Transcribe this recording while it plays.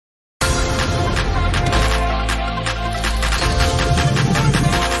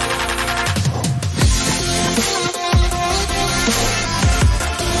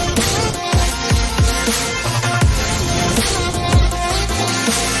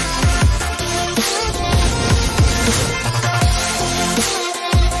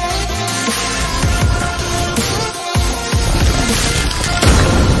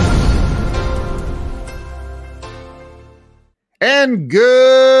And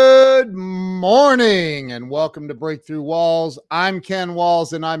good morning and welcome to Breakthrough Walls. I'm Ken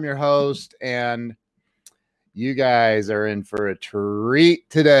Walls and I'm your host, and you guys are in for a treat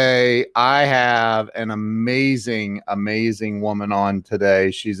today. I have an amazing woman on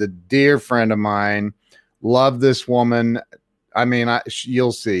today. She's a dear friend of mine. Love this woman. I mean,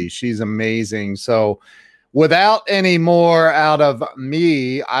 you'll see. She's amazing. So without any more out of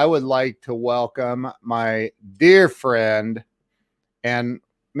me, I would like to welcome my dear friend and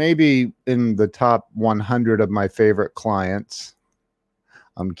maybe in the top 100 of my favorite clients.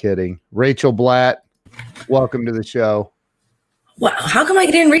 I'm kidding. Rachel Blatt, welcome to the show. Wow, how come I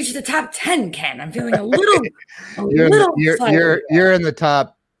didn't reach the top 10, Ken? I'm feeling a little you're in the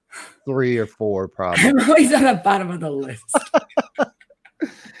top 3 or 4 probably. I'm always on the bottom of the list.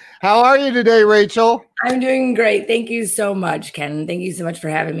 How are you today, Rachel? I'm doing great. Thank you so much, Ken. Thank you so much for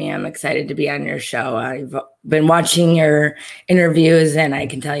having me. I'm excited to be on your show. I've been watching your interviews, and I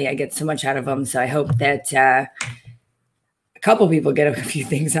can tell you I get so much out of them. So I hope that a couple people get a few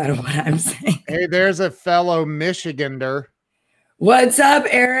things out of what I'm saying. Hey, there's a fellow Michigander. What's up,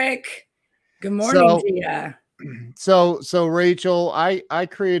 Eric? Good morning to you. So Rachel, I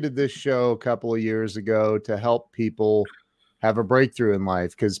created this show a couple of years ago to help people have a breakthrough in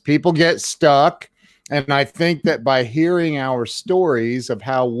life because people get stuck. And I think that by hearing our stories of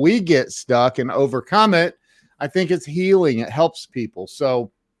how we get stuck and overcome it, I think it's healing. It helps people.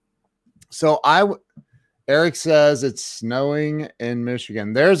 So Eric says it's snowing in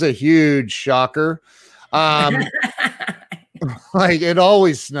Michigan. There's a huge shocker. Like it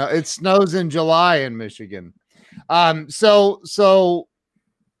always snows. It snows in July in Michigan. So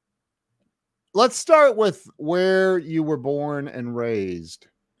let's start with where you were born and raised.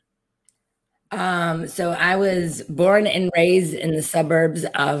 So I was born and raised in the suburbs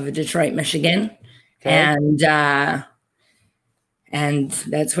of Detroit, Michigan. Okay. And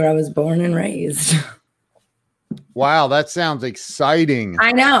that's where I was born and raised. Wow, that sounds exciting.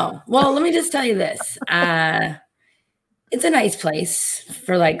 I know. Well, let me just tell you this. It's a nice place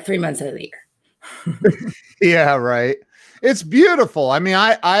for like 3 months of the year. Yeah, right. It's beautiful. I mean,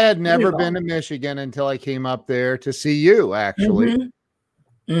 I had never been to Michigan until I came up there to see you, actually. Mm-hmm.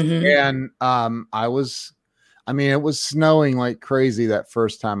 Mm-hmm. And it was snowing like crazy that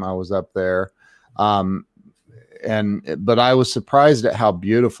first time I was up there. But I was surprised at how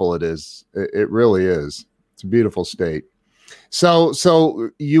beautiful it is. It really is. It's a beautiful state. So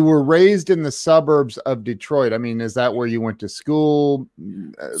you were raised in the suburbs of Detroit. I mean, is that where you went to school?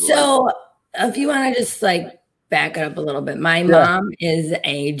 So if you want to just like back it up a little bit. My mom is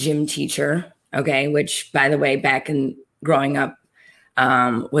a gym teacher. Okay. Which, by the way, back in growing up,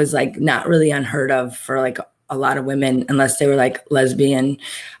 was like not really unheard of for like a lot of women, unless they were like lesbian,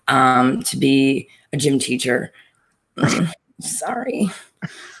 to be a gym teacher. Sorry.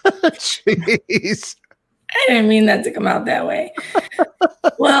 Jeez. I didn't mean that to come out that way.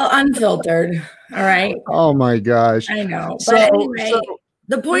 Well, unfiltered. All right. Oh my gosh. I know. But anyway,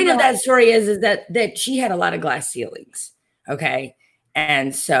 the point of that story is that she had a lot of glass ceilings. Okay.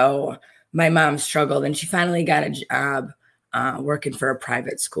 And so my mom struggled and she finally got a job working for a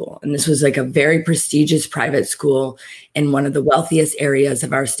private school. And this was like a very prestigious private school in one of the wealthiest areas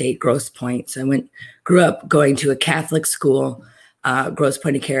of our state, Grosse Pointe. So I grew up going to a Catholic school, Grosse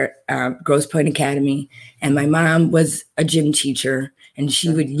Pointe Academy. And my mom was a gym teacher and she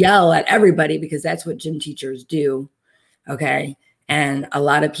would yell at everybody because that's what gym teachers do. Okay. And a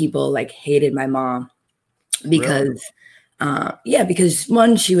lot of people like hated my mom because, because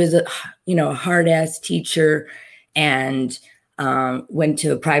one, she was a hard ass teacher and went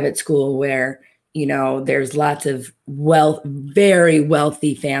to a private school where, there's lots of very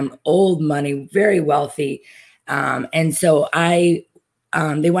wealthy old money, very wealthy. And so they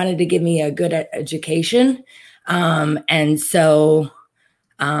wanted to give me a good education. And so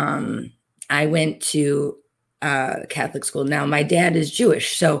I went to Catholic school. Now my dad is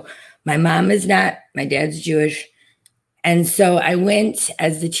Jewish. So my mom is not, my dad's Jewish. And so I went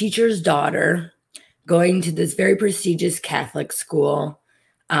as the teacher's daughter going to this very prestigious Catholic school.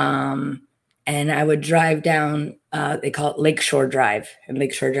 And I would drive down, they call it Lakeshore Drive. And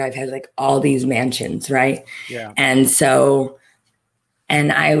Lakeshore Drive has like all these mansions, right? Yeah. And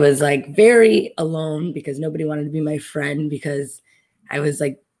I was like very alone because nobody wanted to be my friend because I was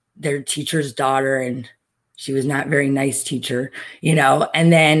like their teacher's daughter and she was not a very nice teacher,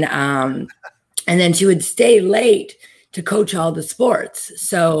 and then she would stay late to coach all the sports.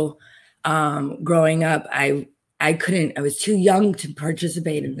 So growing up, I was too young to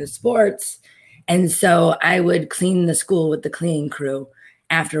participate in the sports. And so I would clean the school with the cleaning crew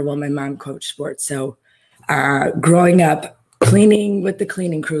after while my mom coached sports. So growing up, cleaning with the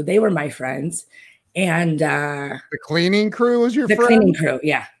cleaning crew. They were my friends. And the cleaning crew was your friend? The cleaning crew,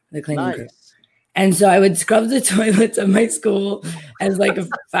 yeah. The cleaning crew. Nice. And so I would scrub the toilets of my school as like a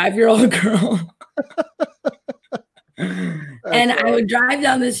 5-year-old girl. And I would drive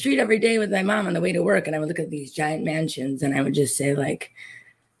down the street every day with my mom on the way to work, and I would look at these giant mansions, and I would just say like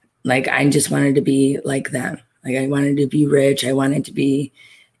I just wanted to be like them. Like I wanted to be rich. I wanted to be,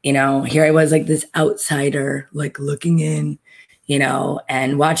 here I was like this outsider, like looking in,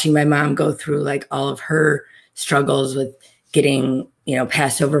 and watching my mom go through like all of her struggles with getting,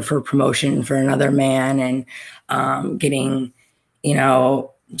 passed over for promotion for another man, and getting,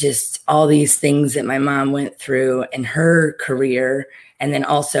 just all these things that my mom went through in her career. And then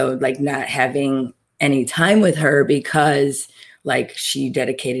also like not having any time with her because like she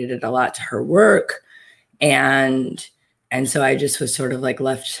dedicated it a lot to her work. And so I just was sort of like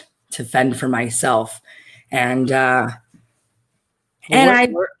left to fend for myself. And I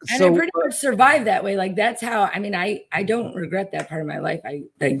pretty much survived that way. Like that's how, I don't regret that part of my life.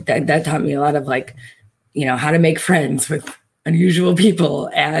 That taught me a lot of like, how to make friends with unusual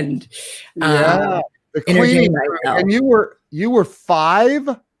people and the cleaning. And you were 5?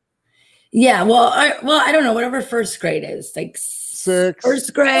 Yeah. Well, I don't know, whatever first grade is, like 6,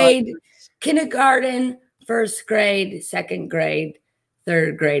 first grade, 5. Kindergarten, first grade, second grade,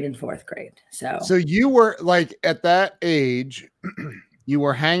 third grade, and fourth grade. So you were like at that age, you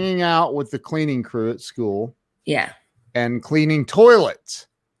were hanging out with the cleaning crew at school. Yeah. And cleaning toilets.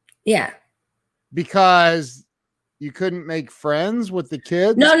 Yeah. Because you couldn't make friends with the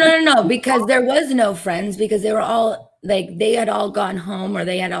kids? No, because there was no friends, because they were all like, they had all gone home or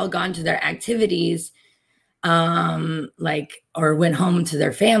they had all gone to their activities, or went home to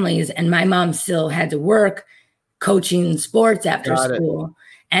their families. And my mom still had to work coaching sports after school.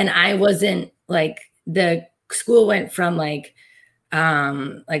 And I wasn't like, the school went from like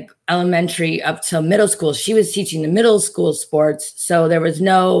elementary up till middle school. She was teaching the middle school sports. So there was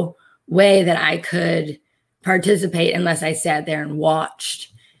no way that I could participate unless I sat there and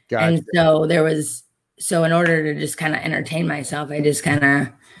watched. Gotcha. And so in order to just kind of entertain myself, I just kind of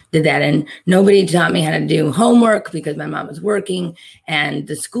did that. And nobody taught me how to do homework because my mom was working, and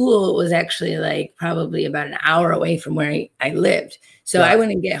the school was actually like probably about an hour away from where I lived. So I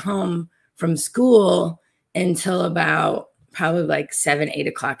wouldn't get home from school until about probably like 7-8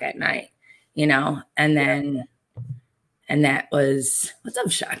 o'clock at night, and that was, what's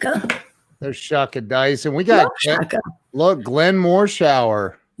up, Shaka? There's Shaka Dice, and we got Glenn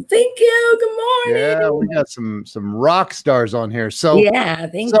Moorshower. Thank you. Good morning. Yeah, we got some rock stars on here. So yeah,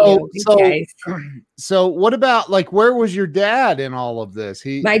 thank you. Guys. So what about like, where was your dad in all of this?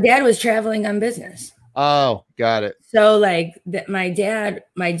 My dad was traveling on business. Oh, got it. So like my dad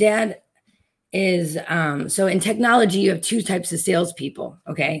is so in technology you have 2 types of salespeople.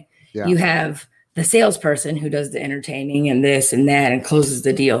 Okay, yeah. You have the salesperson who does the entertaining and this and that and closes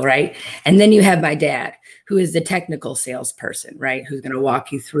the deal, right? And then you have my dad, who is the technical salesperson, right? Who's going to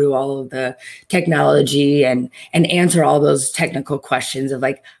walk you through all of the technology and answer all those technical questions of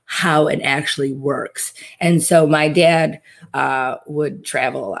like how it actually works. And so my dad would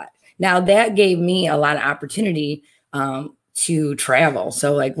travel a lot. Now that gave me a lot of opportunity to travel.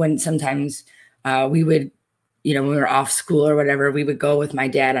 So like when sometimes we would, when we were off school or whatever, we would go with my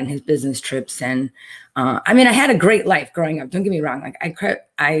dad on his business trips. And I had a great life growing up. Don't get me wrong. Like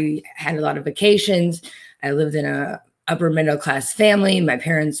I had a lot of vacations. I lived in a upper middle class family. My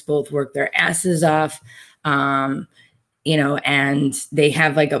parents both worked their asses off, and they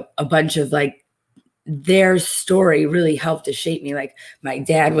have like a bunch of like, their story really helped to shape me. Like my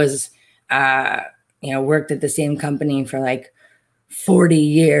dad was, worked at the same company for like 40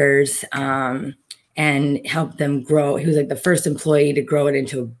 years. And helped them grow. He was like the first employee to grow it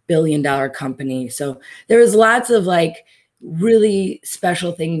into $1 billion company. So there was lots of like really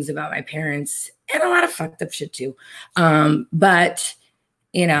special things about my parents, and a lot of fucked up shit too. But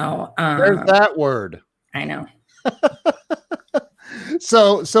there's that word. I know.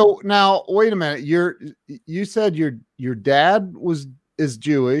 So now wait a minute. You said your dad is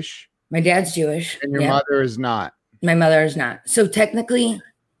Jewish. My dad's Jewish. And your mother is not. My mother is not. So technically,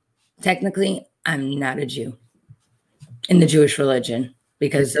 I'm not a Jew in the Jewish religion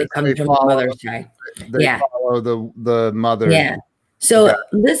because it comes from my mother's side. They follow the mother. Yeah. So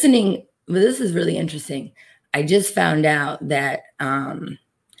listening, this is really interesting. I just found out that,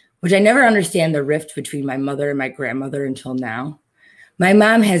 which I never understand the rift between my mother and my grandmother until now. My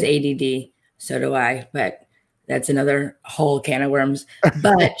mom has ADD, so do I, but that's another whole can of worms.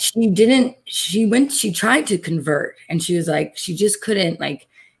 But she tried to convert, and she was like, she just couldn't like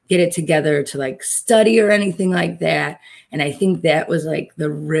get it together to like study or anything like that. And I think that was like the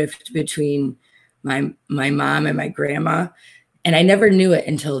rift between my mom and my grandma. And I never knew it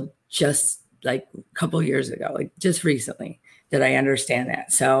until just like a couple years ago, like just recently did I understand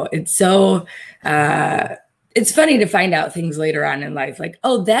that. So it's it's funny to find out things later on in life, like,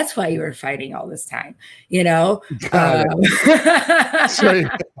 oh, that's why you were fighting all this time, you know? So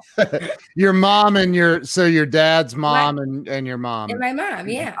your mom and your dad's mom and your mom. And my mom,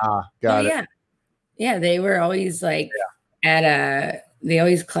 yeah. Got it. Yeah. Yeah, they were always like they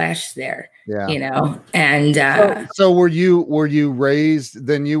always clashed there. Yeah. You know, and so were you raised,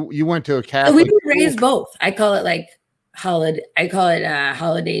 then you went to a Catholic we were raised both. I call it like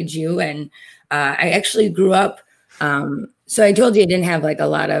holiday Jew. And I actually grew up, so I told you I didn't have like a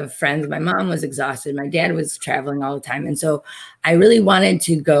lot of friends. My mom was exhausted. My dad was traveling all the time. And so I really wanted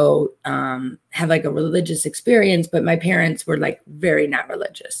to go have like a religious experience, but my parents were like very not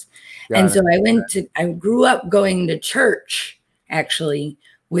religious. So I grew up going to church actually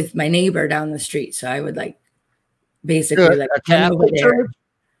with my neighbor down the street. So I would like basically like a Catholic church?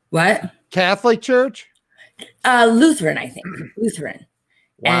 What? Catholic church? Lutheran, I think. Lutheran.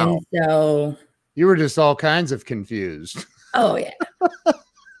 Wow. And so you were just all kinds of confused. Oh yeah.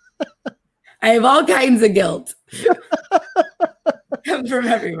 I have all kinds of guilt. Come from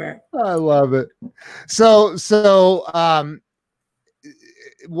everywhere. I love it. So so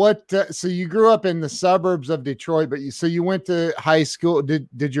you grew up in the suburbs of Detroit, but you went to high school.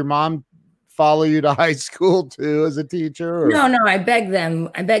 Did your mom follow you to high school too as a teacher? Or? No, I begged them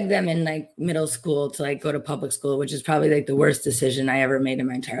in like middle school to like go to public school, which is probably like the worst decision I ever made in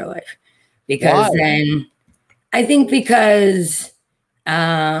my entire life. Because then I think because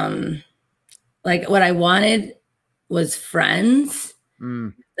like what I wanted was friends,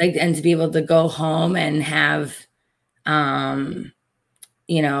 like, and to be able to go home and have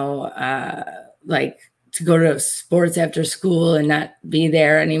like to go to sports after school and not be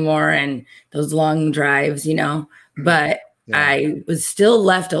there anymore, and those long drives, but I was still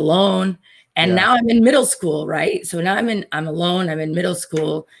left alone. And now I'm in middle school, right? So now I'm alone, I'm in middle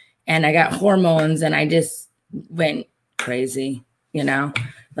school, and I got hormones, and I just went crazy,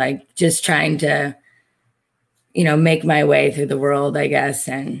 like just trying to, make my way through the world, I guess.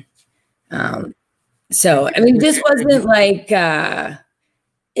 And so, I mean, this wasn't like,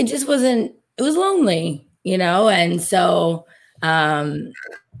 it was lonely, and so,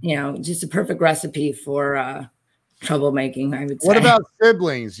 just a perfect recipe for troublemaking, I would say. What about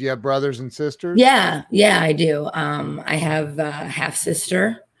siblings? You have brothers and sisters? Yeah, I do. I have a half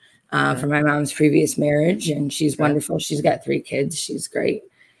sister from my mom's previous marriage, and she's wonderful. She's got 3 kids. She's great.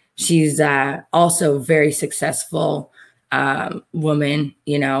 She's also very successful woman,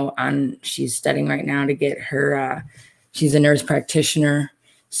 she's studying right now to get her, she's a nurse practitioner.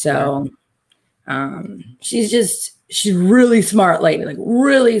 So she's really smart lady, like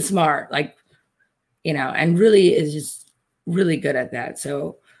really smart, like, and really is just really good at that.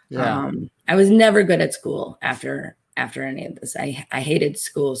 So I was never good at school after any of this. I hated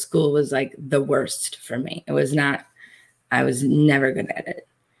school. School was like the worst for me. I was never good at it.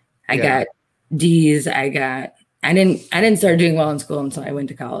 I got D's. I didn't start doing well in school until I went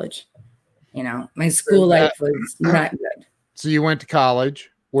to college. My school life was not good. So you went to college.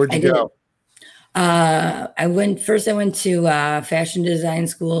 Where'd you go? I went to fashion design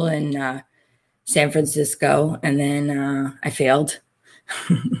school in San Francisco, and then I failed.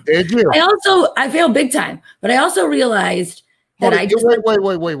 Did you? I failed big time, but I also realized that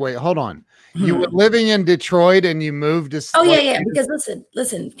wait, hold on. You were living in Detroit and you moved to. Oh yeah. Because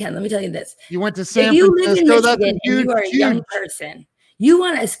listen, Ken, let me tell you this. You went to San Francisco. If you live in Michigan and you are a young person, you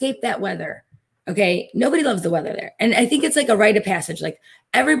want to escape that weather. Okay, nobody loves the weather there, and I think it's like a rite of passage. Like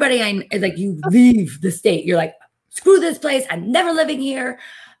everybody, like you leave the state, you're like, screw this place. I'm never living here.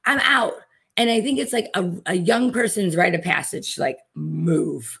 I'm out. And I think it's like a young person's rite of passage to like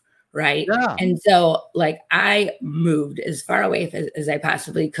move. Right. Yeah. And so like I moved as far away as I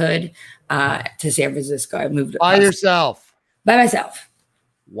possibly could to San Francisco. I moved by yourself. By myself.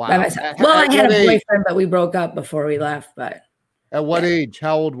 Wow. By myself. Well, I had a boyfriend, but we broke up before we left. But at what age?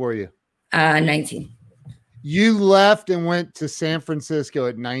 How old were you? 19. You left and went to San Francisco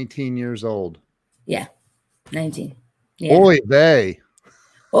at 19 years old. Yeah. 19. Yeah. Oy vey.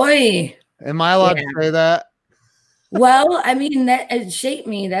 Oy. Am I allowed to say that? Well, I mean, that it shaped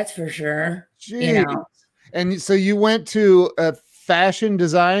me, that's for sure. Jeez. And so you went to a fashion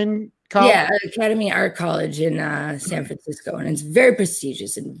design college? Yeah, Academy Art College in San Francisco, and it's very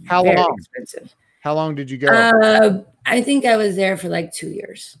prestigious and very expensive. How long did you go? I think I was there for like 2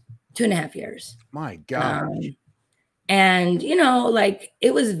 years, 2.5 years. My gosh. And, like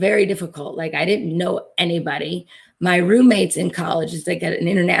it was very difficult. Like I didn't know anybody. My roommates in college is like at an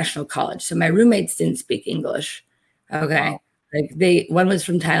international college. So my roommates didn't speak English. Okay. Wow. Like one was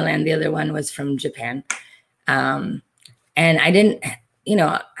from Thailand. The other one was from Japan. And I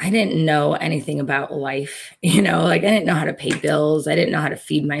didn't know anything about life, like I didn't know how to pay bills. I didn't know how to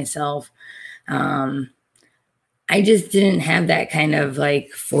feed myself. I just didn't have that kind of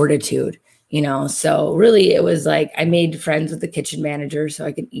like fortitude, so really it was like I made friends with the kitchen manager so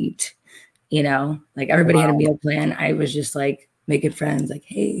I could eat, like everybody had a meal plan. I was just like making friends, like,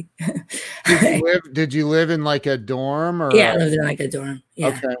 hey. Did you live in like a dorm or? Yeah, I lived in like a dorm. Yeah.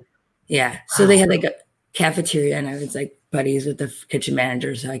 Okay. Yeah. So they had like a cafeteria and I was like buddies with the kitchen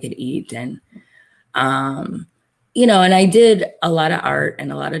manager so I could eat. And, and I did a lot of art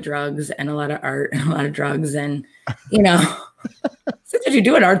and a lot of drugs and a lot of art and a lot of drugs. And, so what did you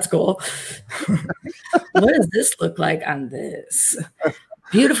do in art school? What does this look like on this?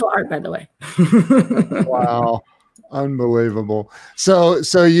 Beautiful art, by the way. Wow. Unbelievable. So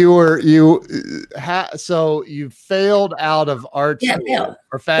you failed out of art school failed.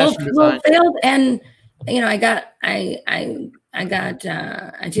 Or fashion design. Failed. And, I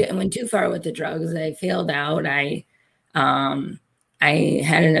went too far with the drugs. I failed out. I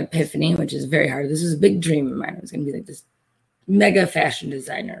had an epiphany, which is very hard. This was a big dream of mine. I was going to be like this mega fashion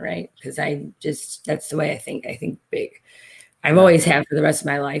designer, right? Because that's the way I think. I think big. I've always have for the rest of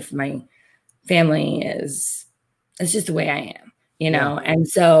my life. My family it's just the way I am, And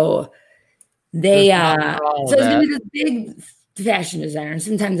so they, so it's going to be this big fashion designer. And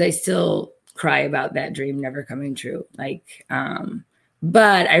sometimes I still cry about that dream never coming true. Like,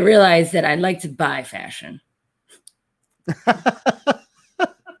 but I realized that I'd like to buy fashion.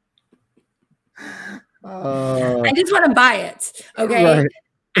 I just want to buy it. Okay. Right.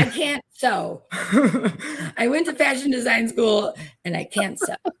 I can't sew. I went to fashion design school and I can't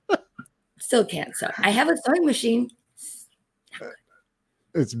sew. Still can't sew. I have a sewing machine.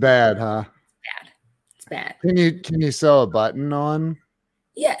 It's bad, huh? Bad. It's bad. Can you sew a button on?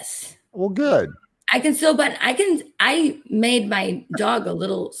 Yes. Well, good. I can sew button. I made my dog a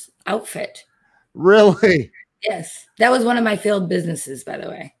little outfit. Really? Yes. That was one of my failed businesses, by the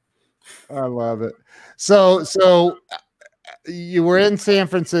way. I love it. So you were in San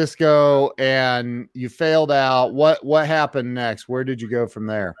Francisco and you failed out. What happened next? Where did you go from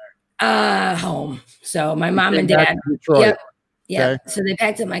there? Home. So my mom and dad. Yep. Okay. So they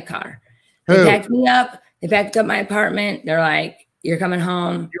packed up my car. They packed me up. They packed up my apartment. They're like, "You're coming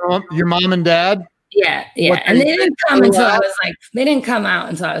home." Your mom and dad? Yeah. And they didn't come until I was like, they didn't come out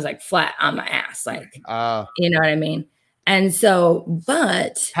until I was like flat on my ass. Like, you know what I mean? And so,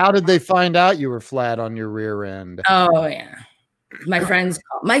 but how did they find out you were flat on your rear end? Oh yeah. My friends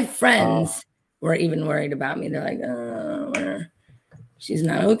were even worried about me. They're like, "Oh, she's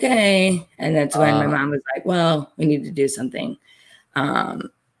not okay." And that's when my mom was like, "Well, we need to do something."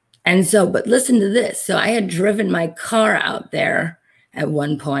 And so, but listen to this. So I had driven my car out there at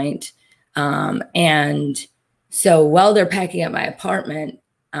one point. And so while they're packing up my apartment,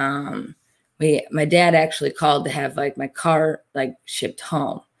 my dad actually called to have like my car like shipped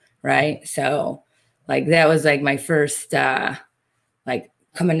home. Right. So like, that was like my first, like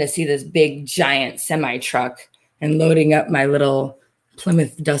coming to see this big giant semi truck and loading up my little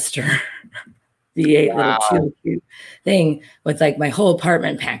Plymouth Duster, V8 little cute thing with like my whole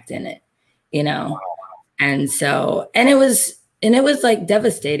apartment packed in it, And so, and it was like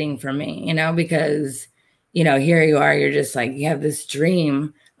devastating for me, because, here you are, you're just like, you have this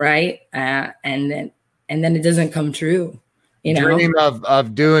dream, right? And then it doesn't come true, Dream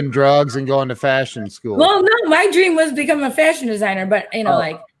of doing drugs and going to fashion school. Well, no, my dream was to become a fashion designer, but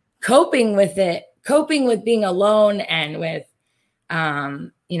like coping with being alone and with,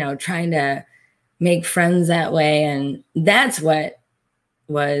 trying to make friends that way. And that's what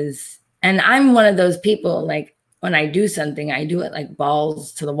was, and I'm one of those people, like when I do something, I do it like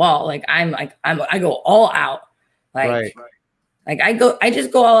balls to the wall. Like I go all out. Like, right. Like I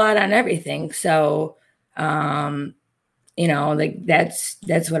just go all out on everything. So, like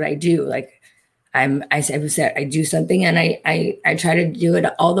that's what I do. Like I said, I do something and I try to do it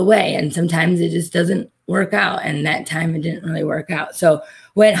all the way. And sometimes it just doesn't work out. And that time it didn't really work out. So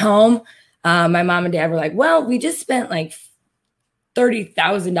went home. My mom and dad were like, "Well, we just spent like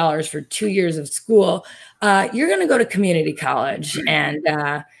 $30,000 for 2 years of school. You're going to go to community college and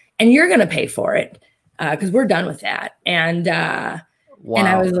you're going to pay for it. Cause we're done with that." And, wow. And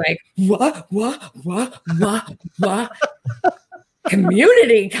I was like, what?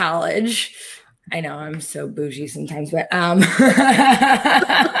 Community college. I know I'm so bougie sometimes, but,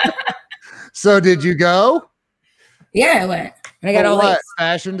 So did you go? Yeah, I went. And I got all what?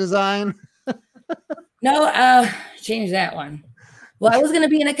 Fashion design? No, change that one. Well, I was going to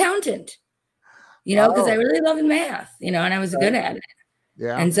be an accountant, because I really loved math, and I was good at it.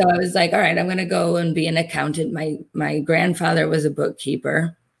 Yeah. And so I was like, all right, I'm going to go and be an accountant. My grandfather was a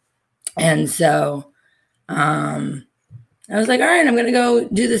bookkeeper. And so I was like, all right, I'm going to go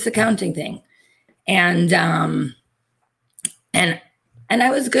do this accounting thing. And I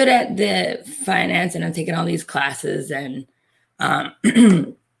was good at the finance, and I'm taking all these classes, and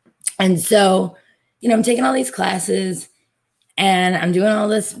and so, I'm taking all these classes, and I'm doing all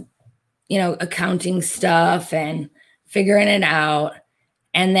this, accounting stuff and figuring it out.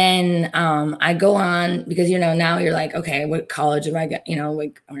 And then I go on because, now you're like, okay, what college am I going,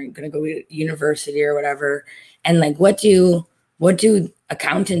 like, am I going to go to university or whatever? And like, what do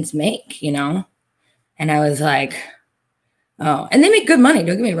accountants make, And I was like, oh, and they make good money.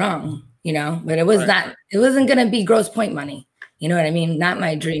 Don't get me wrong, but it was not, it wasn't going to be Grosse Pointe money. You know what I mean? Not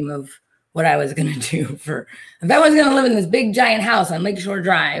my dream of what I was going to do if I was going to live in this big giant house on Lakeshore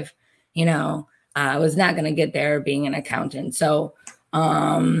Drive, I was not going to get there being an accountant. So,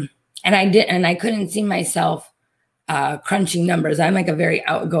 and I couldn't see myself crunching numbers. I'm like a very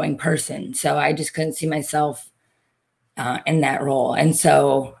outgoing person. So I just couldn't see myself in that role. And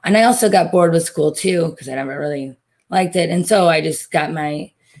I also got bored with school too, because I never really liked it. And so I just got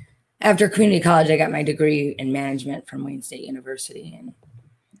after community college, I got my degree in management from Wayne State University and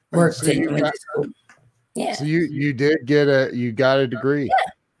worked and went to school. Yeah. So you got a degree.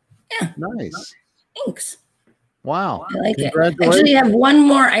 Yeah. Nice. Thanks. Wow. I like it. Actually, I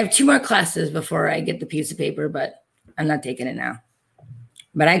have 2 more classes before I get the piece of paper, but I'm not taking it now.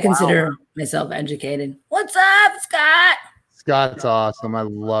 But I consider myself educated. What's up, Scott? Scott's awesome. I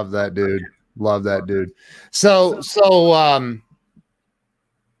love that dude.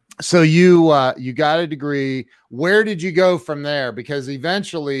 So you got a degree. Where did you go from there? Because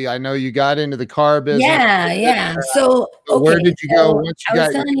eventually, I know you got into the car business. Yeah. So where did you go? I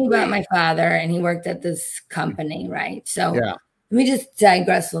was telling you about my father, and he worked at this company, right? So let me just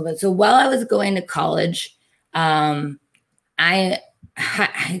digress a little bit. So while I was going to college, I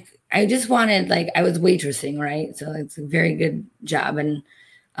just wanted, like, I was waitressing, right? So it's a very good job, and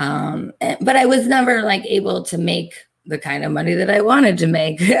but I was never like able to make the kind of money that I wanted to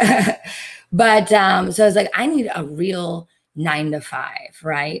make. But so I was like, I need a real 9 to 5,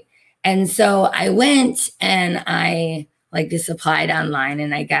 right? And so I went and I like just applied online,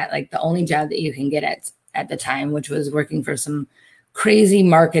 and I got like the only job that you can get at the time, which was working for some crazy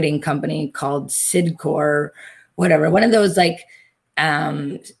marketing company called Sidcore, whatever. One of those like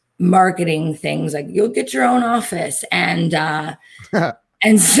marketing things, like you'll get your own office. And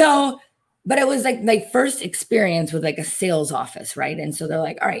so, but it was like my first experience with like a sales office, right? And so they're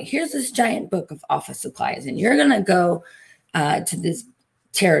like, all right, here's this giant book of office supplies, and you're going to go to this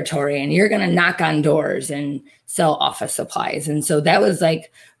territory, and you're going to knock on doors and sell office supplies. And so that was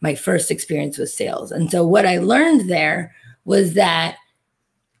like my first experience with sales. And so what I learned there was that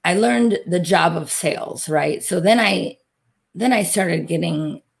I learned the job of sales, right? So then I started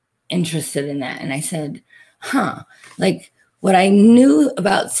getting interested in that. And I said, like, what I knew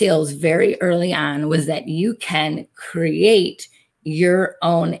about sales very early on was that you can create your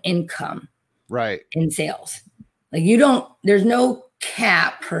own income, right, in sales. Like there's no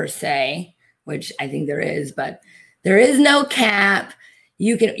cap per se, which I think there is, but there is no cap.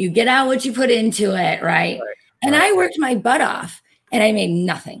 You get out what you put into it, right? And I worked my butt off, and I made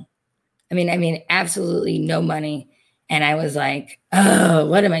nothing. I mean, absolutely no money. And I was like, oh,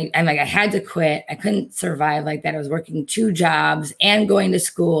 what am I? I'm like, I had to quit. I couldn't survive like that. I was working 2 jobs and going to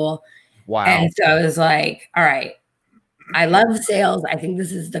school. Wow. And so I was like, all right, I love sales. I think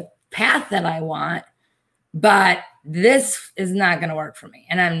this is the path that I want, but this is not going to work for me.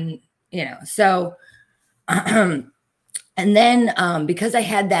 And I'm, so, and then because I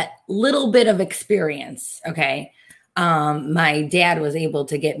had that little bit of experience, okay, my dad was able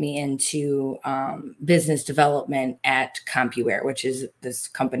to get me into business development at CompuWare, which is this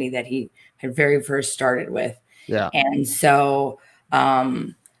company that he had very first started with. Yeah. And so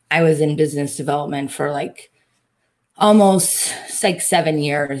I was in business development for like almost like 7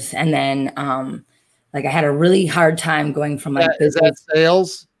 years. And then like I had a really hard time going from like business. Is that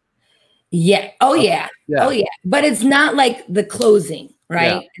sales? Yeah. Oh, yeah. Oh, yeah. But it's not like the closing.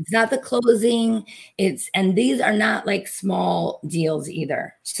 Right. Yeah. It's not the closing. And these are not like small deals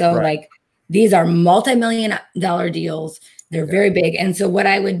either. So like these are multi-million-dollar deals. They're very big. And so what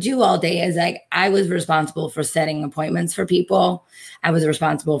I would do all day is like, I was responsible for setting appointments for people. I was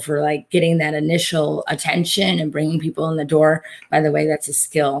responsible for like getting that initial attention and bringing people in the door. By the way, that's a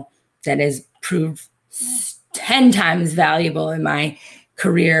skill that is proved 10 times valuable in my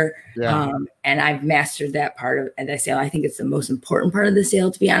career. Yeah. And I've mastered that part of the sale. I think it's the most important part of the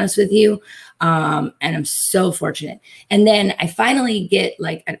sale, to be honest with you. And I'm so fortunate. And then I finally get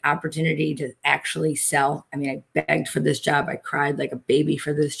like an opportunity to actually sell. I mean, I begged for this job. I cried like a baby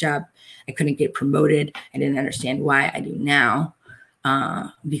for this job. I couldn't get promoted. I didn't understand why. I do now,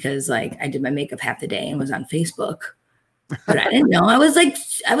 because like I did my makeup half the day and was on Facebook. But I didn't know. I was like,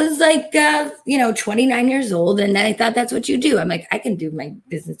 29 years old. And I thought that's what you do. I'm like, I can do my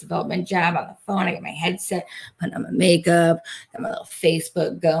business development job on the phone. I get my headset, putting on my makeup, got my little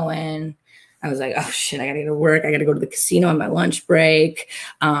Facebook going. I was like, oh shit, I gotta go to work. I gotta go to the casino on my lunch break.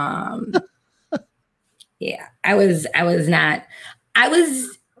 Yeah,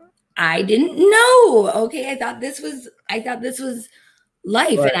 I didn't know. Okay. I thought this was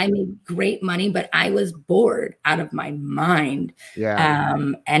life, right. And I made great money, but I was bored out of my mind. Yeah.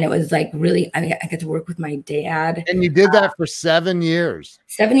 And it was like really, I got to work with my dad. And you did that for 7 years.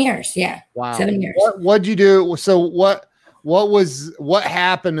 7 years. Yeah. Wow. 7 years. What'd you do? So what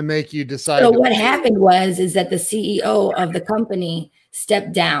happened to make you decide? So what happened is that the CEO of the company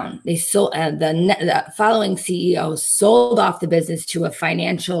stepped down. They sold, the following CEO sold off the business to a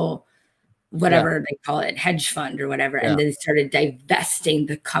financial whatever they call it, hedge fund or whatever. And then they started divesting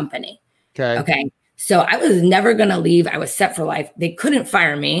the company. Okay. So I was never going to leave. I was set for life. They couldn't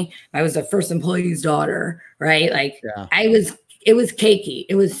fire me. I was the first employee's daughter, right? Like it was cakey.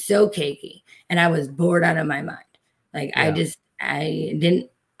 It was so cakey. And I was bored out of my mind. Like I was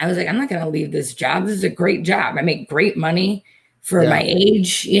like, I'm not going to leave this job. This is a great job. I make great money for my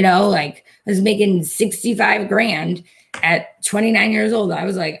age, like I was making 65 grand at 29 years old. I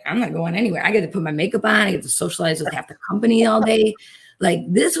was like, I'm not going anywhere. I get to put my makeup on. I get to socialize with half the company all day. Like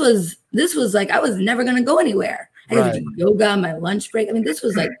this was like, I was never going to go anywhere. I got to do yoga on my lunch break. I mean, this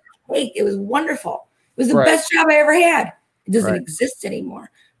was like, it was wonderful. It was the best job I ever had. It doesn't exist anymore.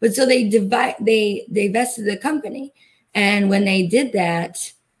 But so they divested the company. And when they did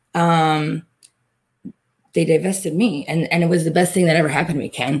that, they divested me. And it was the best thing that ever happened to me,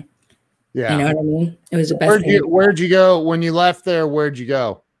 Ken. Yeah. You know what I mean? It was the best thing. Where'd you go when you left there? Where'd you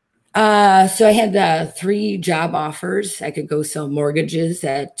go? So I had 3 job offers. I could go sell mortgages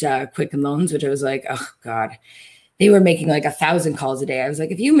at Quicken Loans, which I was like, oh God, they were making like 1,000 calls a day. I was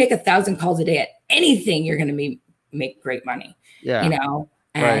like, if you make 1,000 calls a day at anything, you're going to make great money. Yeah.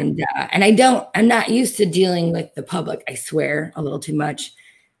 And I'm not used to dealing with the public. I swear a little too much.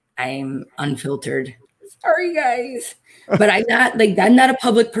 I'm unfiltered. Sorry, guys. But I'm not a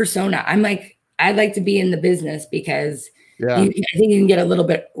public persona. I'm like, I'd like to be in the business because I think you can get a little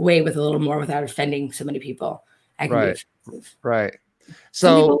bit away with a little more without offending so many people. Right.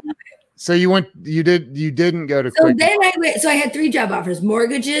 So you didn't go to Quicken. So I had 3 job offers: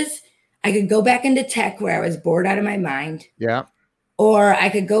 mortgages. I could go back into tech where I was bored out of my mind. Yeah. Or I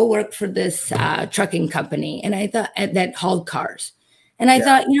could go work for this trucking company. And I thought that hauled cars. And I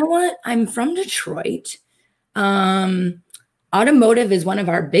thought, you know what? I'm from Detroit. Automotive is one of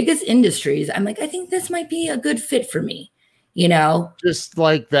our biggest industries. I'm like, I think this might be a good fit for me, just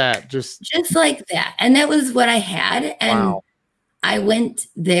like that, just like that. And that was what I had. And I went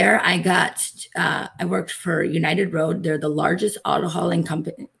there. I worked for United Road. They're the largest auto hauling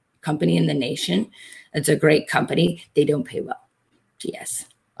company in the nation. It's a great company. They don't pay well. Yes.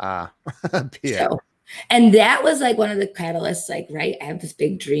 So, and that was like one of the catalysts, like, right. I have this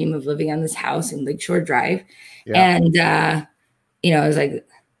big dream of living on this house in Lakeshore Drive. Yeah. And, I was like,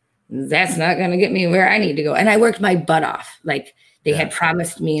 that's not going to get me where I need to go. And I worked my butt off. Like they had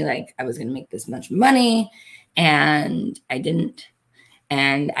promised me like I was going to make this much money and I didn't.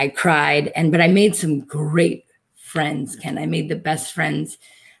 And I cried. But I made some great friends, Ken. I made the best friends.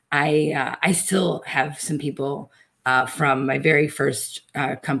 I still have some people from my very first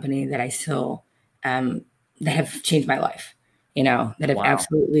company that I still that have changed my life, that have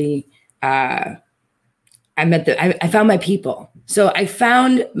absolutely I found my people. So I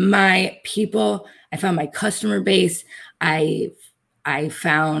found my people. I found my customer base. I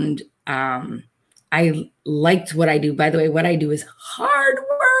found I liked what I do. By the way, what I do is hard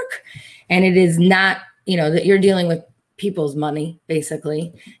work, and it is not, that you're dealing with people's money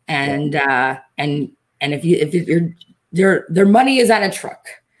basically, and if their money is on a truck,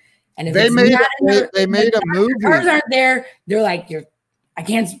 and if they made a movie, cars aren't there, they're like, I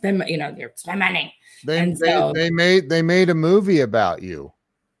can't spend, it's my money. They made a movie about you.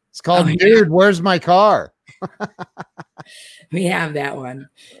 It's called Dude, Where's My Car? We have that one.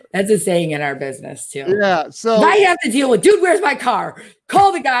 That's a saying in our business too. Yeah. So if I have to deal with, dude, where's my car?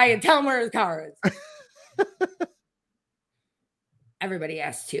 Call the guy and tell him where his car is. Everybody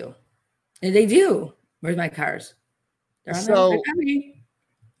asks too. And they do. Where's my cars? They're on So, they're coming.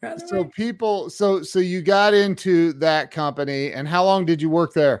 They're on the way. so you got into that company, and how long did you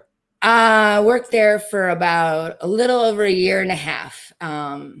work there? Worked there for about a little over a year and a half.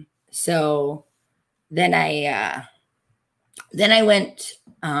 So then I went,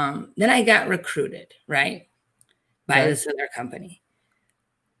 then I got recruited, right, by this other company.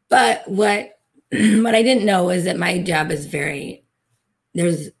 But what I didn't know is that my job is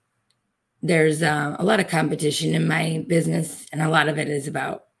there's a lot of competition in my business, and a lot of it is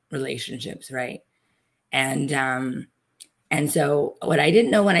about relationships, right? And so what I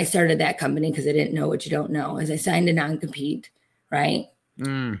didn't know when I started that company, because I didn't know what you don't know, is I signed a non-compete, right?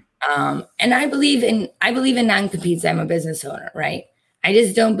 And I believe in non-competes. I'm a business owner, right? I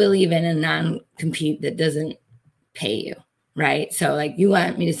just don't believe in a non-compete that doesn't pay you, right? So like you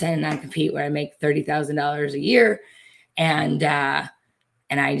want me to sign a non-compete where I make $30,000 a year, and I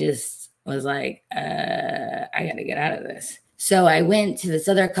just was like, I got to get out of this. So I went to this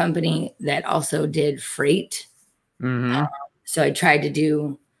other company that also did freight. So I tried to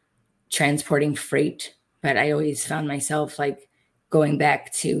do transporting freight, but I always found myself like going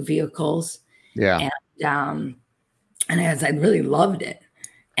back to vehicles. Yeah. And I really loved it.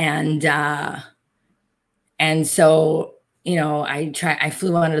 And so, I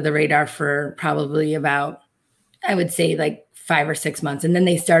flew under the radar for probably about, I would say like 5 or 6 months. And then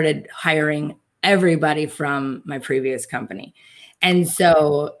they started hiring everybody from my previous company. And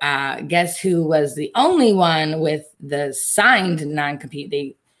so guess who was the only one with the signed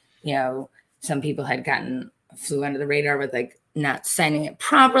non-compete? Some people had flew under the radar with like not signing it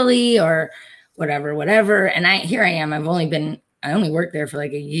properly or whatever. And here I am. I only worked there for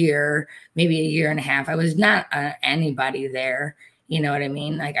like a year, maybe a year and a half. I was not anybody there. You know what I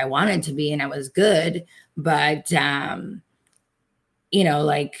mean? Like I wanted to be, and I was good, but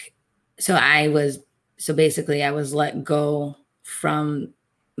so basically I was let go from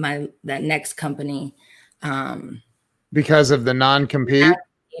that next company because of the non-compete.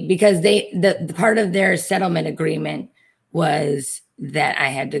 Because the part of their settlement agreement was that I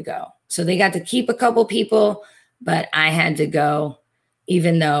had to go. So they got to keep a couple people, but I had to go,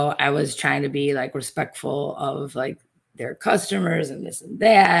 even though I was trying to be like respectful of like their customers and this and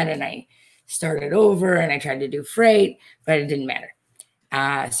that. And I started over and I tried to do freight, but it didn't matter.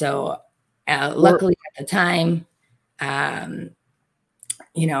 Luckily at the time, I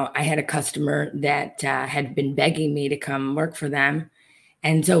had a customer that had been begging me to come work for them.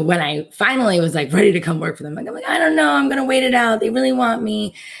 And so when I finally was like ready to come work for them, I'm like, I don't know, I'm going to wait it out. They really want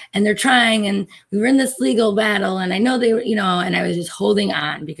me and they're trying. And we were in this legal battle and I know they were, and I was just holding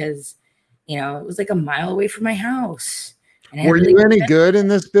on because, it was like a mile away from my house. And were you any good in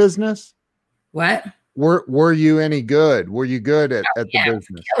this business? What? Were you any good? Were you good at the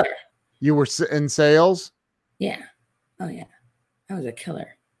business? Killer. You were in sales? Yeah. Oh yeah. I was a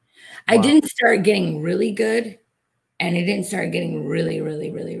killer. Wow. I didn't start getting really good. And it didn't start getting really, really,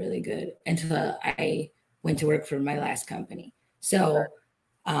 really, really good until I went to work for my last company. So,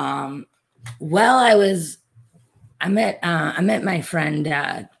 I met my friend,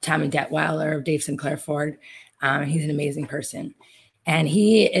 Tommy Detweiler of Dave Sinclair Ford. He's an amazing person. And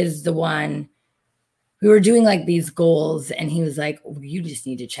he is the one, we were doing like these goals and he was like, you just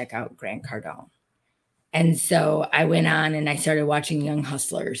need to check out Grant Cardone. And so I went on and I started watching Young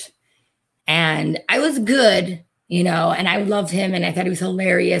Hustlers and I was good, and I loved him and I thought he was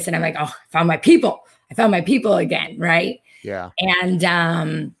hilarious. And I'm like, oh, I found my people again. Right. Yeah.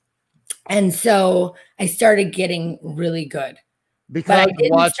 And so I started getting really good. Because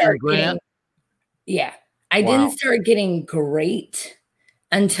watching Grant. I didn't start getting great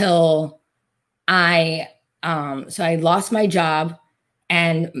until I lost my job.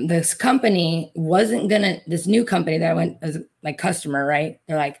 And this company this new company that I went as my customer, right?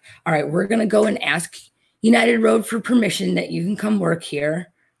 They're like, all right, we're going to go and ask United Road for permission that you can come work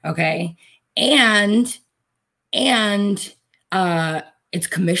here. Okay. And it's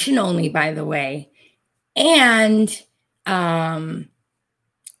commission only, by the way. And I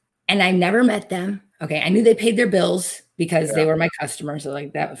never met them. Okay. I knew they paid their bills because they were my customers. So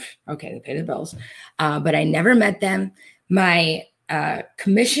like that, okay, they paid their bills. But I never met them. My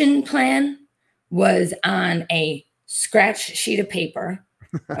commission plan was on a scratch sheet of paper.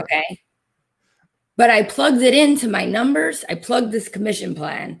 Okay. But I plugged it into my numbers. I plugged this commission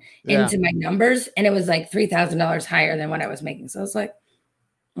plan into my numbers and it was like $3,000 higher than what I was making. So I was like,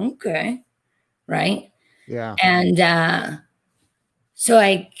 okay. Right. Yeah. And so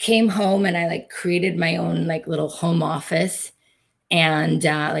I came home and I like created my own like little home office and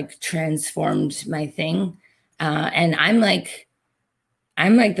like transformed my thing. And I'm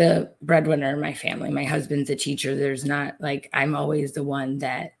I'm like the breadwinner in my family. My husband's a teacher. There's not like, I'm always the one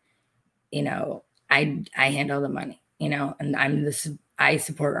that, you know, I handle the money, you know, and I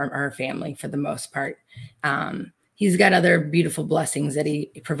support our family for the most part. He's got other beautiful blessings that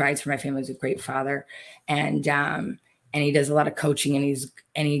he provides for my family. He's a great father, and he does a lot of coaching,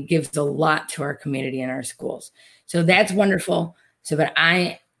 and he gives a lot to our community and our schools. So that's wonderful. So, but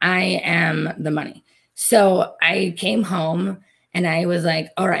I am the money. So I came home and I was like,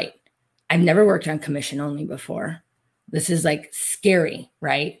 all right, I've never worked on commission only before. This is like scary,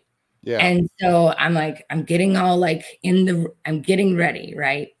 right? Yeah. And so I'm like, I'm getting all like I'm getting ready,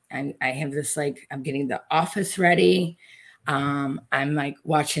 right? I have this like, I'm getting the office ready. I'm like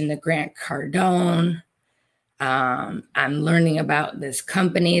watching the Grant Cardone. I'm learning about this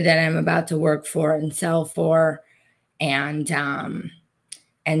company that I'm about to work for and sell for. And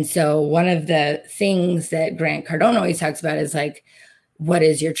so one of the things that Grant Cardone always talks about is like, what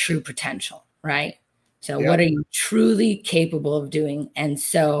is your true potential, right? So what are you truly capable of doing? And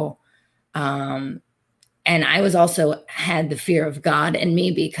so, and I was also had the fear of God in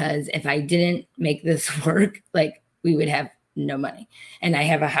me, because if I didn't make this work, like we would have no money, and I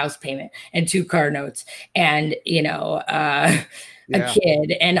have a house payment and 2 car notes and, you know, a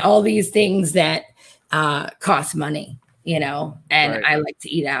kid and all these things that cost money, you know, and I like to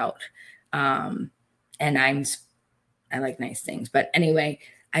eat out. And I like nice things, but anyway,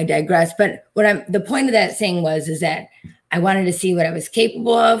 I digress. But the point of that saying is that I wanted to see what I was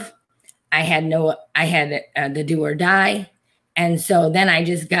capable of. I had the do or die. And so then I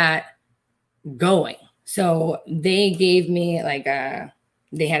just got going. So they gave me like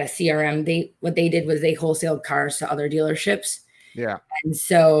they had a CRM. What they did was they wholesaled cars to other dealerships. Yeah. And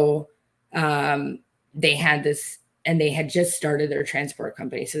so they had this, and they had just started their transport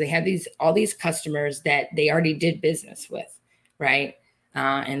company. So they had all these customers that they already did business with, right?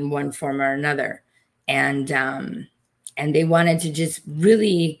 In one form or another. And they wanted to just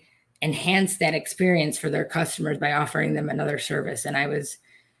really enhance that experience for their customers by offering them another service. And I was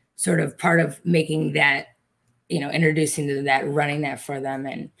sort of part of making that, you know, introducing to that, running that for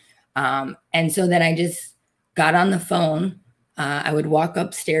them. And so then I just got on the phone. I would walk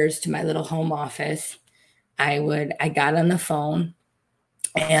upstairs to my little home office. I got on the phone,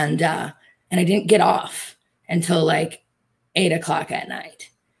 and I didn't get off until like 8:00 at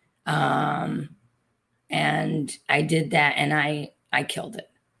night. And I did that, and I killed it.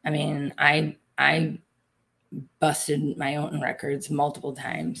 I mean, I busted my own records multiple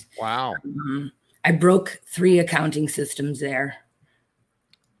times. Wow. I broke 3 accounting systems there.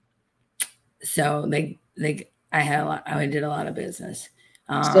 So I did a lot of business.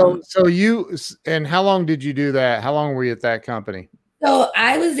 So you, and how long did you do that? How long were you at that company? So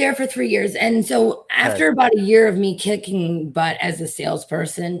I was there for 3 years. And so after about a year of me kicking butt as a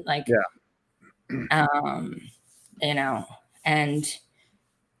salesperson, like, you know, and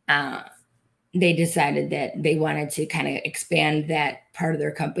they decided that they wanted to kind of expand that part of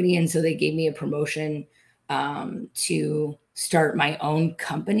their company. And so they gave me a promotion to start my own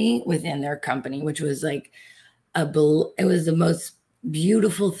company within their company, which was like it was the most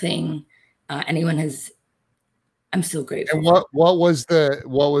beautiful thing anyone has. I'm so grateful. And what was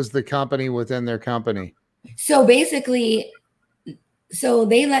the company within their company? So basically,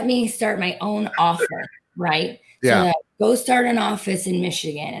 they let me start my own offer, right? Yeah. So go start an office in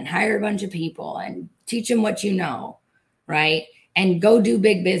Michigan and hire a bunch of people and teach them what you know, right? And go do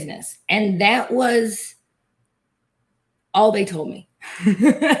big business. And that was all they told me.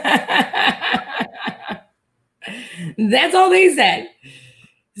 That's all they said.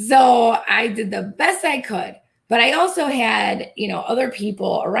 So I did the best I could. But I also had, you know, other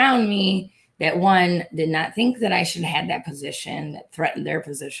people around me that did not think that I should have had that position, that threatened their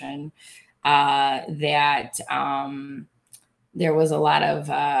position, that there was a lot of,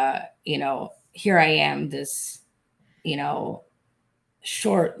 you know, here I am, this, you know,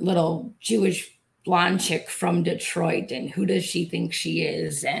 short little Jewish blonde chick from Detroit, and who does she think she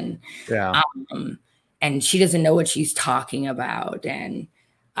is? And and she doesn't know what she's talking about. And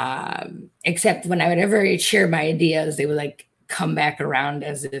except when I would ever share my ideas, they would like come back around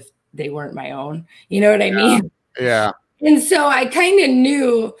as if they weren't my own. You know what I mean? Yeah. And so I kind of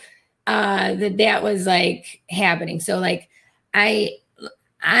knew that was like happening. So like I,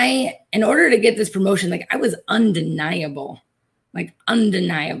 in order to get this promotion, like I was undeniable. Like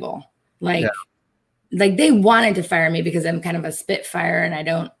they wanted to fire me because I'm kind of a spitfire and I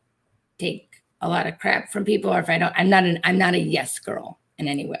don't take a lot of crap from people. Or if I don't, I'm not a yes girl in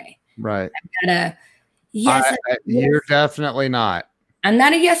any way. Right. I'm not a yes. You're definitely not. I'm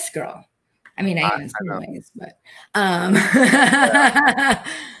not a yes girl. I mean, I am in some ways, but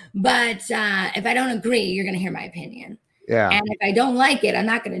but if I don't agree, you're going to hear my opinion. Yeah. And if I don't like it, I'm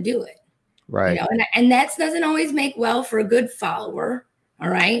not going to do it. Right. You know, and that doesn't always make well for a good follower. All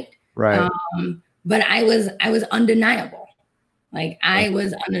right. Right. But I was undeniable. Like I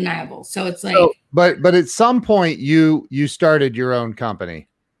was undeniable. So it's like, but at some point you started your own company.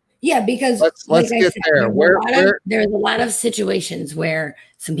 Yeah, because let's get there. There's a lot of situations where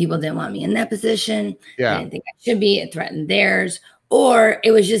some people didn't want me in that position. Yeah. I didn't think I should be. It threatened theirs. Or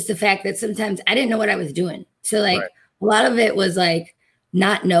it was just the fact that sometimes I didn't know what I was doing. So like a lot of it was like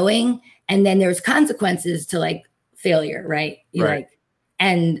not knowing. And then there's consequences to like failure, right?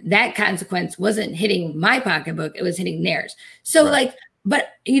 And that consequence wasn't hitting my pocketbook. It was hitting theirs. So like, but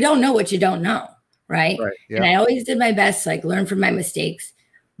you don't know what you don't know. Right. Yeah. And I always did my best, like learn from my mistakes.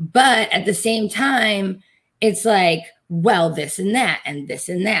 But at the same time, it's like, well, this and that and this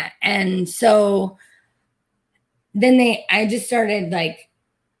and that. And so then I just started like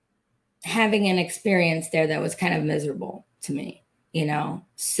having an experience there that was kind of miserable to me, you know?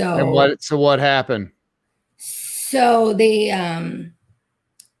 So what happened? So they,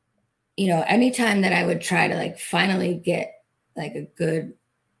 you know, anytime that I would try to like finally get like a good,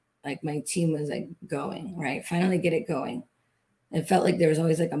 like my team was like going, right? Finally get it going. It felt like there was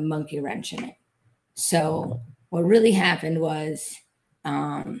always like a monkey wrench in it. So what really happened was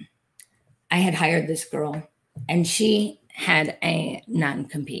I had hired this girl and she had a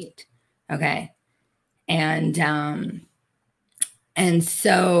non-compete. Okay. And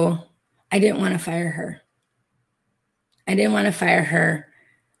so I didn't want to fire her.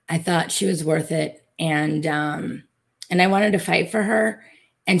 I thought she was worth it. And I wanted to fight for her.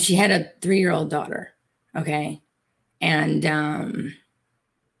 And she had a 3-year-old daughter. Okay. And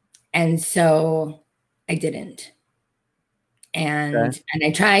so I didn't. And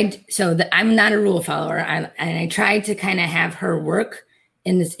I tried. So I'm not a rule follower. And I tried to kind of have her work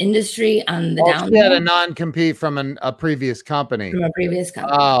in this industry on the down. She had a non-compete from a previous company. From a previous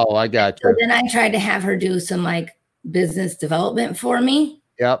company. Oh, I got you. So then I tried to have her do some like business development for me.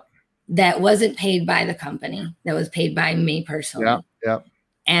 Yep. That wasn't paid by the company. That was paid by me personally. Yep.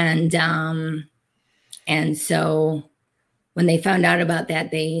 And so when they found out about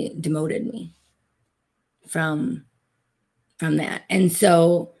that, they demoted me from that. And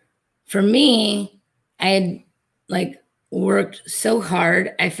so for me, I had like worked so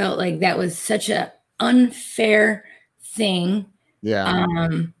hard. I felt like that was such an unfair thing. Yeah.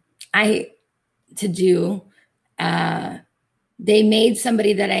 To do. They made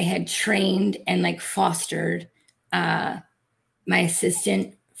somebody that I had trained and like fostered my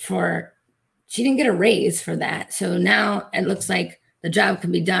assistant for. She didn't get a raise for that. So now it looks like the job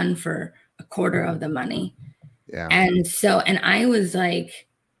can be done for a quarter of the money. Yeah. And I was like,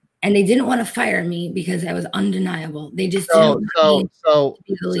 and they didn't want to fire me because I was undeniable. They just didn't want me to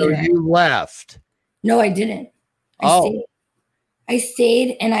be the leader. So you left. No, I didn't. I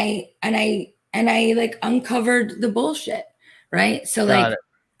stayed and I like uncovered the bullshit. Right. So like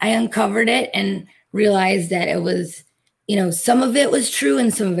I uncovered it and realized that it was, you know, some of it was true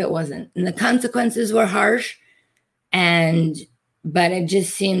and some of it wasn't. And the consequences were harsh. But it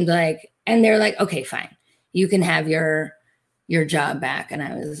just seemed like, and they're like, okay, fine, you can have your job back. And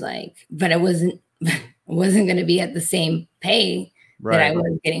I was like, but it wasn't going to be at the same pay that I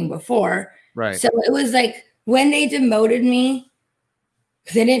was getting before. Right. So it was like when they demoted me,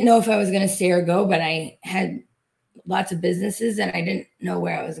 because they didn't know if I was going to stay or go, but I had lots of businesses and I didn't know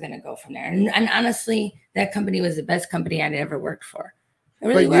where I was going to go from there. And honestly, that company was the best company I'd ever worked for. It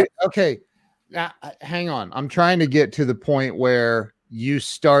really was. Okay. Now, hang on. I'm trying to get to the point where you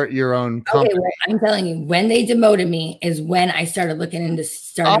start your own company. Okay, well, I'm telling you, when they demoted me is when I started looking into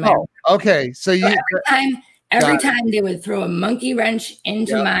starting my own company. Okay. So every time they would throw a monkey wrench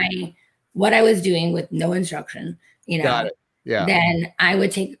into what I was doing with no instruction, you know, got it. Yeah. Then I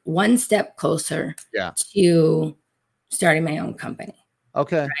would take one step closer to starting my own company.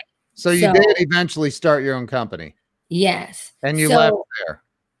 Okay. Right? So you did eventually start your own company. Yes. And you left there.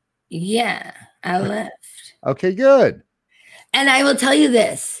 Yeah, I left. Okay, good. And I will tell you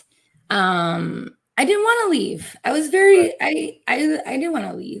this. I didn't want to leave. I was very, I didn't want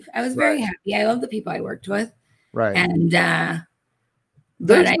to leave. I was very happy. I love the people I worked with. Right. And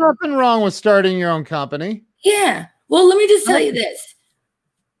there's nothing wrong with starting your own company. Yeah. Well, let me just tell you this.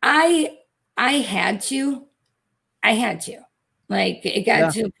 I had to. Like it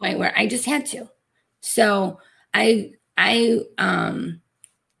got to a point where I just had to. So I had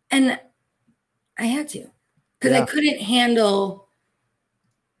to, because I couldn't handle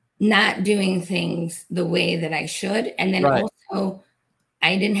not doing things the way that I should. And then also I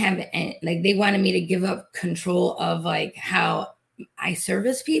I didn't have like they wanted me to give up control of like how I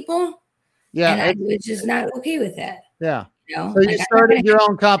service people. Yeah. And I was just not okay with that. Yeah. You know? So you started your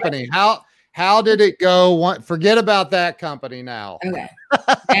own company. How did it go? Forget about that company now. Okay.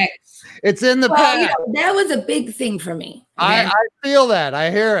 It's in the past. You know, that was a big thing for me. Okay? I feel that.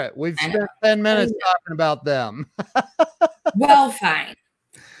 I hear it. We've spent 10 minutes talking about them. Well, fine.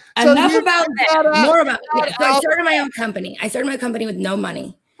 So enough about that. More about it. So I started my own company. I started my company with no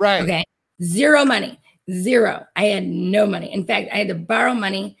money. Right. Okay. Zero money. Zero. I had no money. In fact, I had to borrow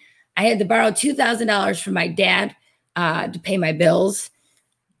money. I had to borrow $2,000 from my dad to pay my bills.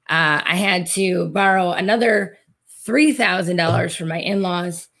 I had to borrow another $3,000 from my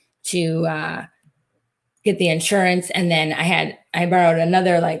in-laws to get the insurance. And then I borrowed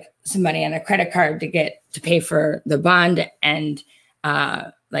another, like, some money on a credit card to pay for the bond, and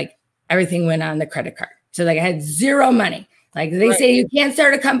like everything went on the credit card. So like I had zero money. Like they say you can't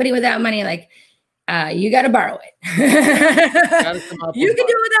start a company without money. Like you got to borrow it. You can do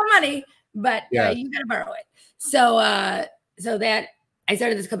it without money, but you got to borrow it. So that I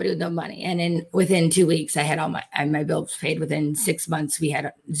started this company with no money, and within 2 weeks I had all my bills paid. Within 6 months we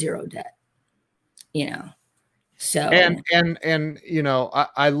had zero debt. You know. So and you know,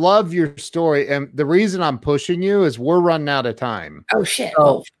 I love your story, and the reason I'm pushing you is we're running out of time. Oh shit.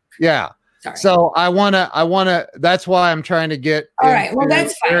 So, yeah. Sorry. So I wanna that's why I'm trying to get all right. Well,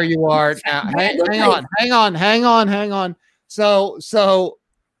 that's fine. Where you are now. Hang on. So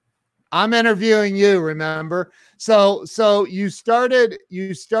I'm interviewing you, remember? So you started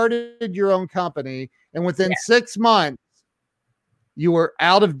your own company, and within 6 months you were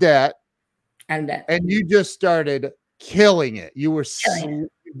out of debt. And you just started killing it. You've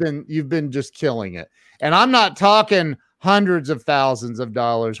been just killing it. And I'm not talking hundreds of thousands of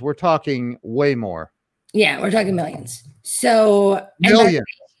dollars. We're talking way more. Yeah, we're talking millions. So millions.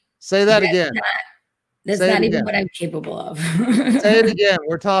 Say that again. That's not even what I'm capable of. Say it again.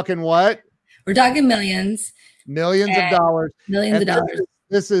 We're talking what? We're talking millions. Millions of dollars. Millions of dollars.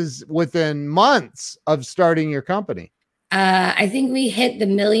 This is within months of starting your company. I think we hit the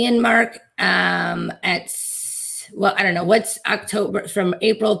million mark I don't know, what's October, from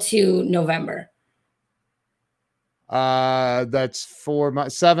April to November. That's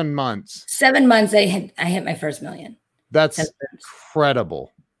 7 months. 7 months I hit my first million. That's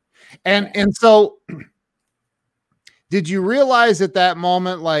incredible. And so did you realize at that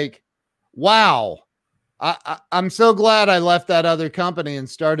moment, like, wow, I'm so glad I left that other company and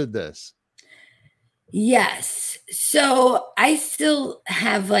started this? Yes. So I still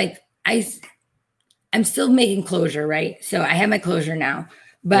have I'm still making closure, right? So I have my closure now,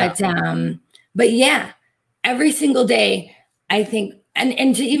 but yeah, every single day I think,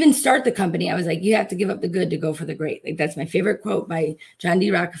 and to even start the company, I was like, you have to give up the good to go for the great. Like that's my favorite quote by John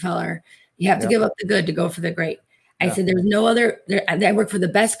D. Rockefeller. You have to give up the good to go for the great. I said, there's no other, I work for the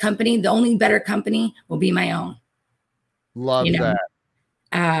best company. The only better company will be my own. Love that.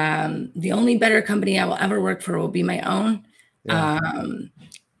 The only better company I will ever work for will be my own. Yeah.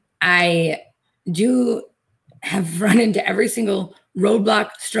 I do have run into every single roadblock,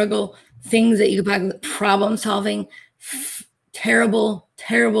 struggle, things that you could possibly, problem solving, terrible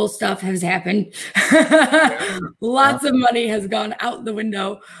stuff has happened. Lots of money has gone out the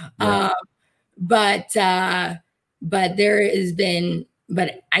window. But there has been,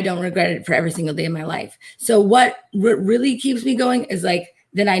 but I don't regret it for every single day of my life. So what really keeps me going is like,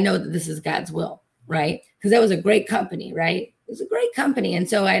 then I know that this is God's will, right? Because that was a great company, right? It was a great company. And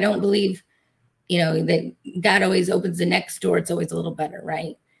so I don't believe, that God always opens the next door. It's always a little better,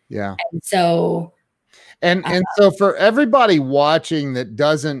 right? Yeah. And so, and so for everybody watching that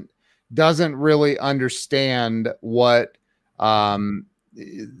doesn't really understand what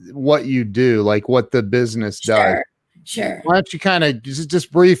you do, like what the business does. Sure. Why don't you kind of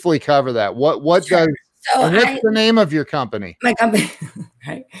just briefly cover that? What does, so what's the name of your company? My company,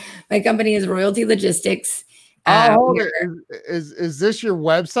 right? My company is Royalty Logistics. Is this your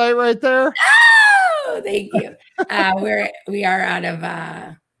website right there? Oh, thank you. We are out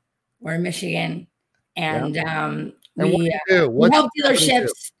of we're in Michigan, and we help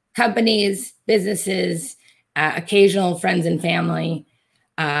dealerships, companies, businesses, occasional friends and family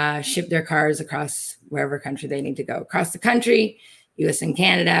ship their cars across wherever country they need to go, across the country, US and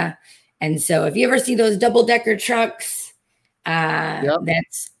Canada. And so if you ever see those double-decker trucks,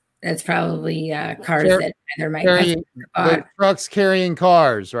 that's probably cars that either my husband bought. Trucks carrying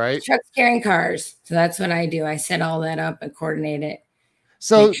cars, right? Trucks carrying cars. So that's what I do. I set all that up and coordinate it.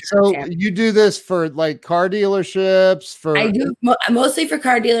 So you do this for like car dealerships? I do mostly for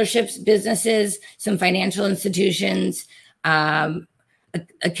car dealerships, businesses, some financial institutions.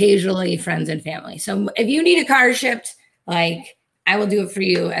 occasionally friends and family. So if you need a car shipped, like I will do it for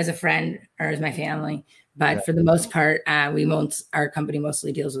you as a friend or as my family. But for the most part, our company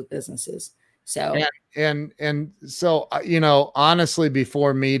mostly deals with businesses. So and so honestly,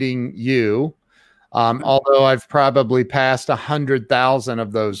 before meeting you, although I've probably passed 100,000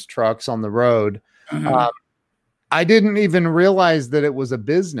 of those trucks on the road, I didn't even realize that it was a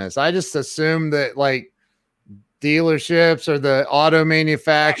business. I just assumed that like dealerships or the auto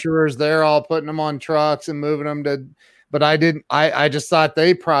manufacturers, they're all putting them on trucks and moving them to, but I just thought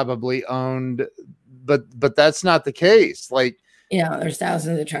they probably owned, but that's not the case. Like, there's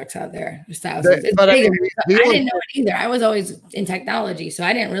thousands of trucks out there. There's thousands. But I didn't know it either. I was always in technology, so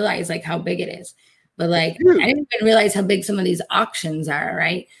I didn't realize like how big it is. But like, I didn't even realize how big some of these auctions are,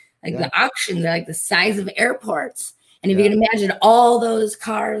 right? Like the auctions are like the size of airports. And if you can imagine all those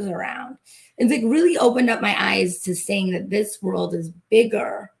cars around, it's like really opened up my eyes to saying that this world is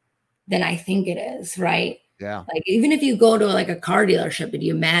bigger than I think it is, right? Yeah. Like even if you go to like a car dealership and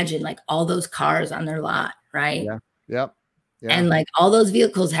you imagine like all those cars on their lot, right? Yeah. Yep. Yeah. And like all those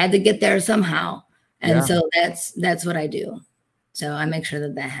vehicles had to get there somehow. And so that's what I do. So I make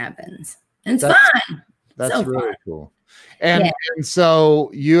sure that happens. And it's fun. That's so really cool. And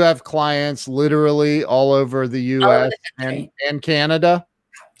so you have clients literally all over the US and Canada?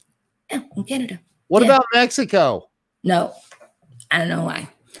 Yeah, in Canada. What about Mexico? No, I don't know why.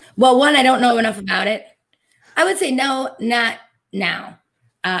 Well, one, I don't know enough about it. I would say no, not now.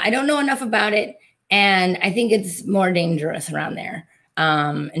 I don't know enough about it. And I think it's more dangerous around there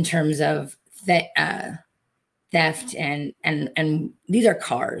in terms of theft and these are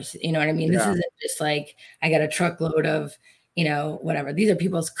cars, you know what I mean? This isn't just like I got a truckload of, whatever. These are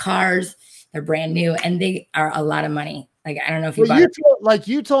people's cars. They're brand new and they are a lot of money. Like, I don't know if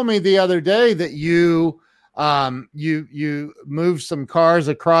you told me the other day that you moved some cars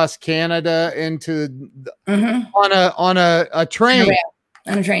across Canada into on a train.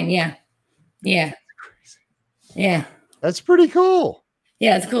 On a train. Yeah. Yeah. Yeah. That's pretty cool.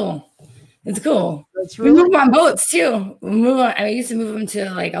 Yeah. It's cool. It's cool. That's really we move on boats too. We move on. I used to move them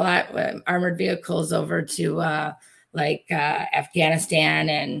to like a lot armored vehicles over to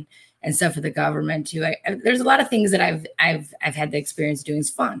Afghanistan and stuff for the government too. There's a lot of things that I've had the experience doing. It's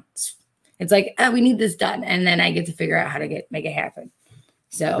fun. It's like, we need this done, and then I get to figure out how to make it happen.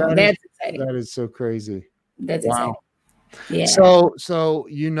 So that's exciting. That is so crazy. That's exciting. Yeah. So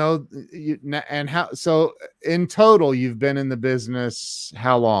and how? So in total, you've been in the business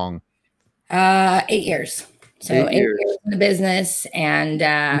how long? 8 years. So 8 years in the business, and you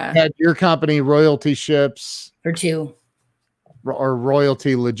had your company Royalty Ships for 2. Or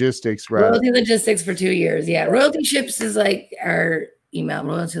Royalty Logistics, right? Royalty Logistics for 2 years. Yeah. Royalty Ships is like our email.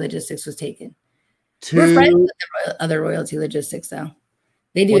 Royalty Logistics was taken. We're friends with the other Royalty Logistics, though.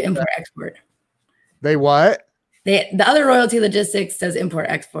 They do import export. They what? The other Royalty Logistics does import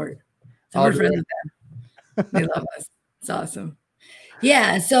export. So we're friends with them. They love us. It's awesome.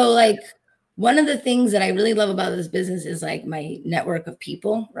 Yeah. So like one of the things that I really love about this business is like my network of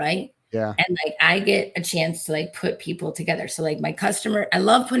people, right? Yeah. And like I get a chance to like put people together. So like I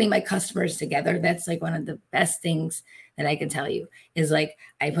love putting my customers together. That's like one of the best things that I can tell you is like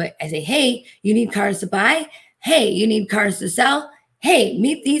I say, hey, you need cars to buy? Hey, you need cars to sell? Hey,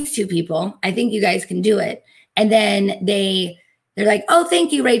 meet these 2 people. I think you guys can do it. And then they're like, oh,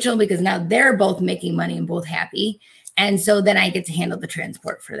 thank you, Rachel, because now they're both making money and both happy. And so then I get to handle the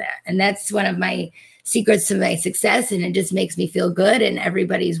transport for that. And that's one of my secrets to my success. And it just makes me feel good and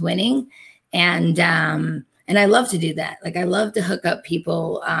everybody's winning. And I love to do that. Like I love to hook up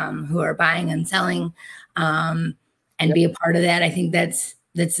people who are buying and selling and be a part of that. I think that's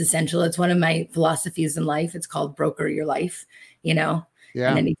essential. It's one of my philosophies in life. It's called broker your life, Yeah.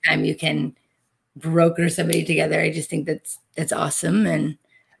 And anytime you can broker somebody together, I just think that's awesome. And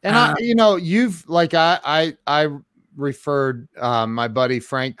you've like I referred my buddy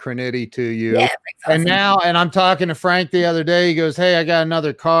Frank Crenity to you. Yeah, awesome. And I'm talking to Frank the other day. He goes, hey, I got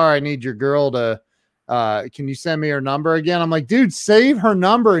another car. I need your girl to can you send me her number again? I'm like, dude, save her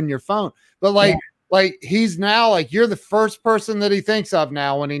number in your phone. But like he's now like you're the first person that he thinks of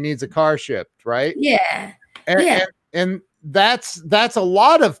now when he needs a car shipped, right? Yeah. And that's a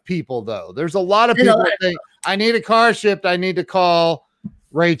lot of people though. There's a lot of people that think I need a car shipped. I need to call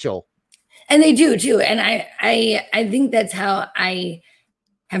Rachel. And they do too. And I think that's how I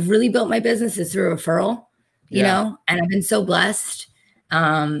have really built my business is through referral, you know, and I've been so blessed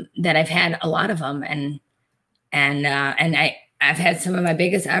that I've had a lot of them. And I've had some of my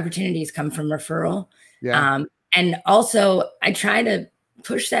biggest opportunities come from referral. Yeah. And also I try to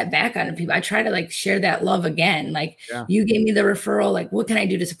push that back on people. I try to like share that love again. Like Yeah. you gave me the referral. Like, what can I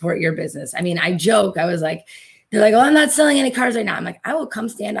do to support your business? I mean, I joke. I was like, they're like, oh, I'm not selling any cars right now. I'm like, I will come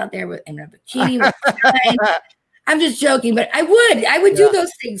stand out there in a bikini with I'm just joking, but I would do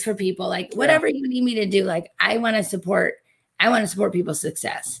those things for people. Like whatever you need me to do. Like I want to support people's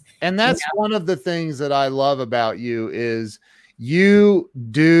success. And that's one of the things that I love about you is you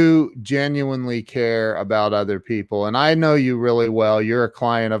do genuinely care about other people. And I know you really well. You're a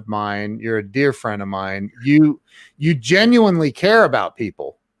client of mine. You're a dear friend of mine. You genuinely care about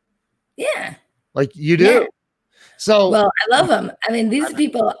people. Yeah. Like you do. Yeah. So, well, I love them. I mean, these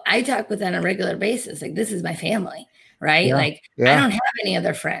people I talk with on a regular basis. Like this is my family, right? Yeah, like I don't have any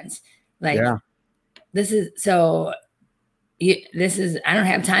other friends. Like this is so I don't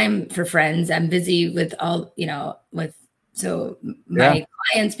have time for friends. I'm busy with all, so my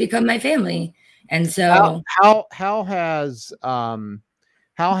clients become my family. And so how has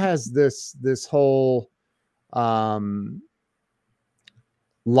this whole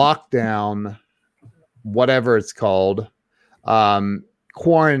lockdown, whatever it's called,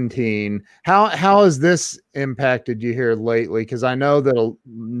 quarantine, how has this impacted you here lately? Because I know that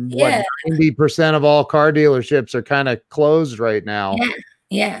 90% of all car dealerships are kind of closed right now.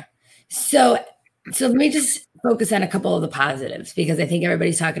 Yeah. So let me just focus on a couple of the positives, because I think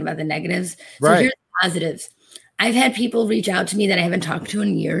everybody's talking about the negatives. So here's the positives. I've had people reach out to me that I haven't talked to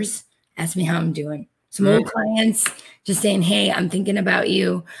in years, ask me how I'm doing. Some old clients just saying, hey, I'm thinking about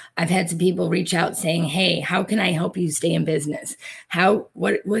you. I've had some people reach out saying, hey, how can I help you stay in business?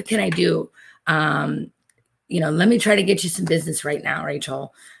 What can I do? Let me try to get you some business right now,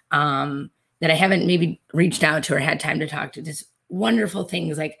 Rachel, that I haven't maybe reached out to or had time to talk to. Just wonderful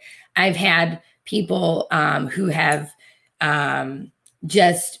things. Like I've had people who have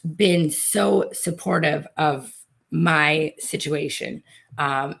just been so supportive of my situation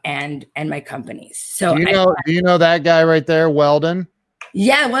and my companies. So do you know that guy right there, Weldon?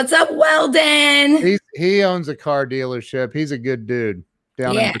 Yeah, what's up, Weldon? He owns a car dealership. He's a good dude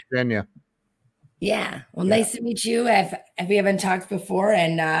down in Virginia. Yeah. Well, nice to meet you. If we haven't talked before,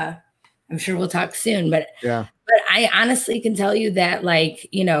 and I'm sure we'll talk soon. But I honestly can tell you that, like,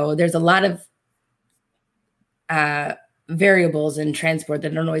 there's a lot of variables in transport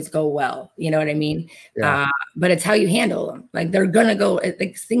that don't always go well. You know what I mean? But it's how you handle them. Like they're gonna go.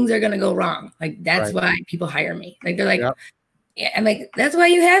 Like things are gonna go wrong. Like that's why people hire me. Like they're like, I'm like, that's why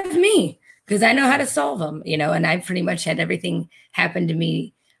you have me, because I know how to solve them. And I've pretty much had everything happen to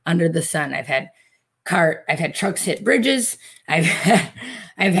me under the sun. I've had trucks hit bridges. I've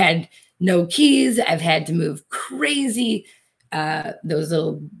had no keys. I've had to move crazy those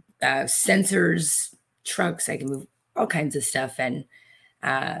little sensors trucks. I can move all kinds of stuff, and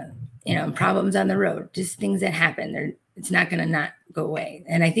problems on the road, just things that happen. It's not going to not go away.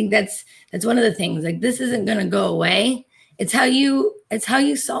 And I think that's one of the things. Like this isn't going to go away. It's how you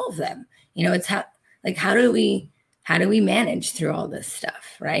solve them. It's how do we manage through all this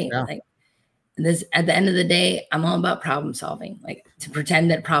stuff, right? Yeah. Like this, at the end of the day, I'm all about problem solving. Like to pretend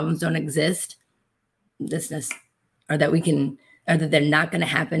that problems don't exist, or that they're not going to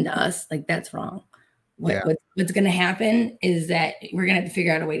happen to us. Like that's wrong. What's going to happen is that we're going to have to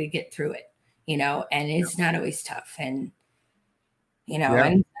figure out a way to get through it, and it's not always tough. And,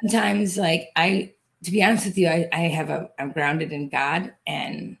 and sometimes to be honest with you, I'm grounded in God,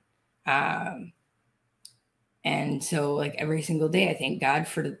 and so like every single day I thank God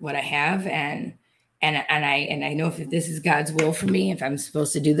for what I have. And I know if this is God's will for me, if I'm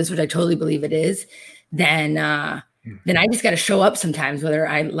supposed to do this, which I totally believe it is, then I just got to show up sometimes, whether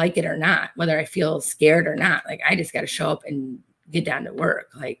I like it or not, whether I feel scared or not. Like I just got to show up and get down to work.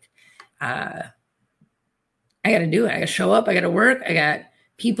 Like I got to do it. I got to show up. I got to work. I got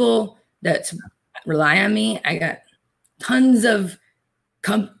people that rely on me. I got tons of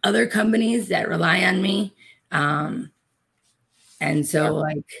other companies that rely on me. And so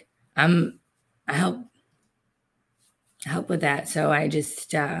like I help with that. So I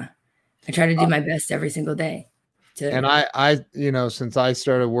just I try to do my best every single day. And I since I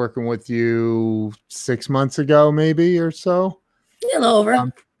started working with you 6 months ago, maybe or so, a little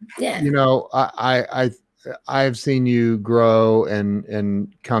over. I've seen you grow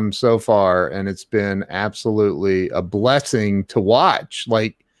and come so far, and it's been absolutely a blessing to watch.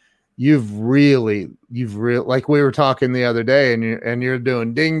 Like you've really, like we were talking the other day, and you're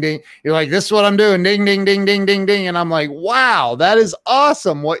doing ding ding. You're like, this is what I'm doing, ding ding ding ding ding ding, and I'm like, wow, that is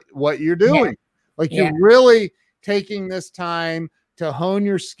awesome what you're doing. Like you're really taking this time to hone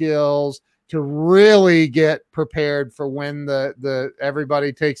your skills, to really get prepared for when the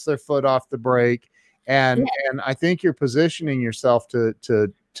everybody takes their foot off the brake. And I think you're positioning yourself to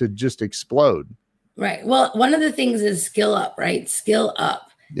just explode. Right. Well, one of the things is skill up, right? Skill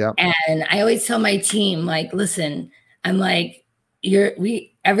up. Yeah. And I always tell my team, like, listen, I'm like,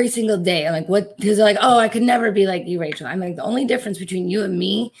 every single day, I'm like, what? Because they're like, oh, I could never be like you, Rachel. I'm like, the only difference between you and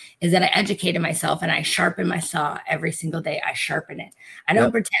me is that I educated myself and I sharpen my saw every single day. I sharpen it. I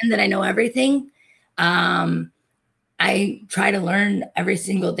don't pretend that I know everything. I try to learn every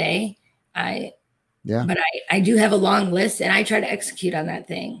single day. But I do have a long list and I try to execute on that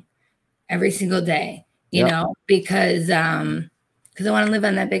thing every single day, you know, because I want to live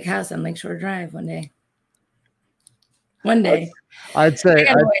on that big house on Lakeshore Drive one day. One day. I'd say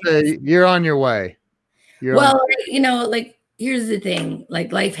you're on your way. You know, like, here's the thing,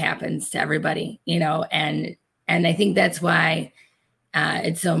 like, life happens to everybody, you know, and I think that's why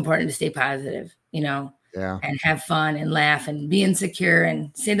it's so important to stay positive, you know, and have fun and laugh and be insecure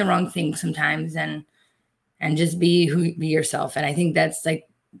and say the wrong thing sometimes and just be yourself. And I think that's the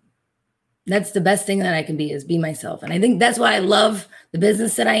best thing that I can be, is be myself. And I think that's why I love the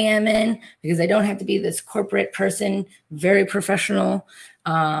business that I am in, because I don't have to be this corporate person, very professional.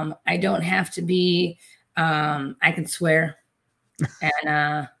 I don't have to be, I can swear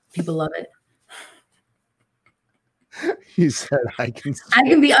and people love it. You said I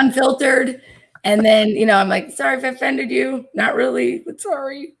can be unfiltered. And then, you know, I'm like, sorry if I offended you. Not really, but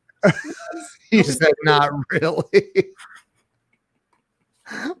sorry. You said not really.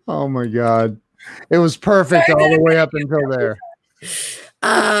 Oh my God. It was perfect all the way up until there.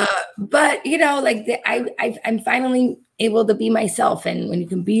 But you know, like, I'm finally able to be myself. And when you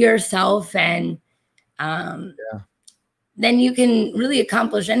can be yourself, and then you can really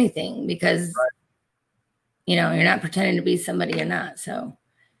accomplish anything, because you know, you're not pretending to be somebody you're not. So,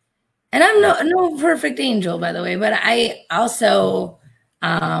 and I'm no perfect angel, by the way, but I also,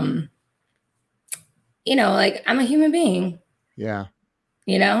 you know, like, I'm a human being. Yeah.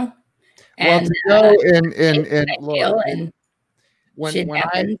 You know? Well, and to go and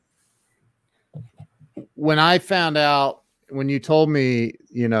when I found out, when you told me,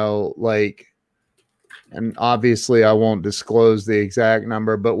 you know, like, and obviously I won't disclose the exact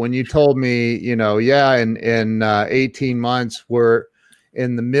number, but when you told me, you know, in 18 months, we're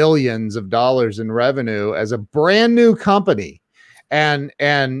in the millions of dollars in revenue as a brand new company. And,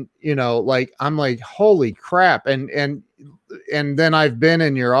 you know, like, I'm like, holy crap. And then I've been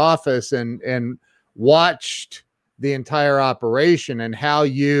in your office and watched the entire operation, and how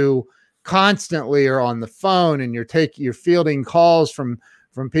you constantly are on the phone, and you're fielding calls from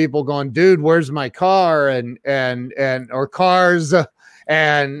people going, dude, where's my car? And or cars,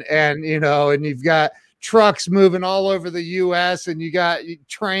 and you know, and you've got trucks moving all over the US, and you got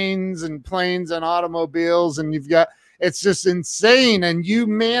trains and planes and automobiles, and it's just insane. And you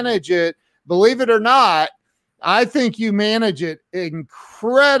manage it, believe it or not. I think you manage it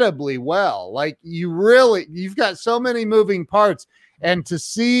incredibly well. Like, you've got so many moving parts, and to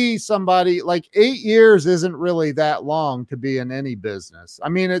see somebody, like, 8 years isn't really that long to be in any business. I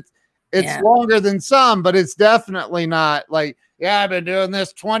mean, it's longer than some, but it's definitely not like, I've been doing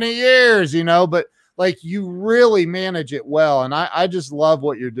this 20 years, you know, but like, you really manage it well. And I just love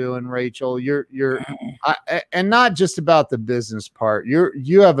what you're doing, Rachel. And not just about the business part.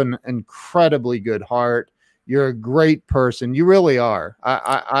 You have an incredibly good heart. You're a great person. You really are.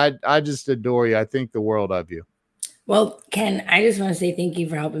 I just adore you. I think the world of you. Well, Ken, I just want to say thank you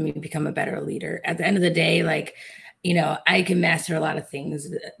for helping me become a better leader. At the end of the day, like, you know, I can master a lot of things,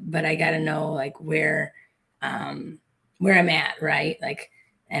 but I got to know, like, where I'm at, right? Like,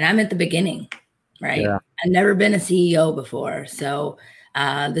 and I'm at the beginning, right? Yeah. I've never been a CEO before. So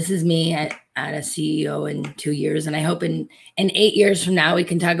this is me at a CEO in 2 years. And I hope in 8 years from now, we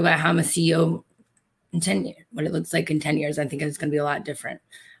can talk about how I'm a CEO in 10 years, what it looks like in 10 years. I think it's going to be a lot different.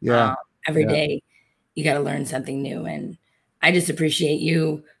 Yeah. Every day you got to learn something new. And I just appreciate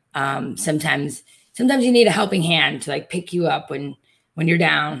you. Sometimes you need a helping hand to, like, pick you up when you're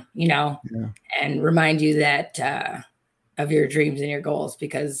down, you know, and remind you that, of your dreams and your goals,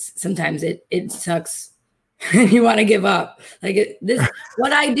 because sometimes it sucks. You want to give up. Like,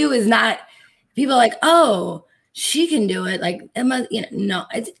 what I do is not, people are like, oh, she can do it. Like, you know, no,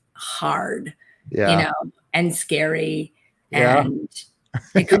 it's hard. You know, and scary. And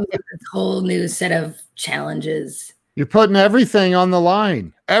it comes with this whole new set of challenges. You're putting everything on the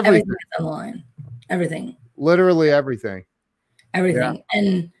line. Everything on the line. Everything. Literally everything. Everything.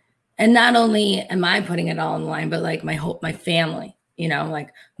 Yeah. And not only am I putting it all on the line, but like my family, you know, like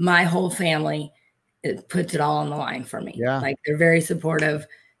my whole family, it puts it all on the line for me. Yeah. Like, they're very supportive.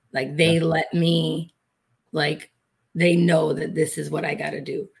 Like, they let me, like, they know that this is what I got to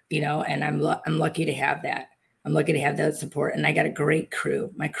do. and I'm lucky to have that. I'm lucky to have that support, and I got a great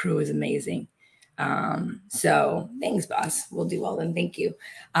crew. My crew is amazing. So thanks, boss. We'll do well then. Thank you.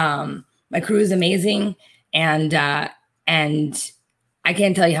 My crew is amazing, and I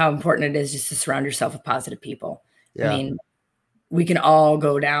can't tell you how important it is just to surround yourself with positive people. Yeah. I mean, we can all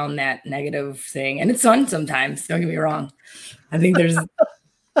go down that negative thing, and it's fun sometimes. Don't get me wrong. I think there's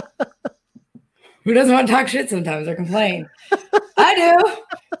who doesn't want to talk shit sometimes or complain? I do,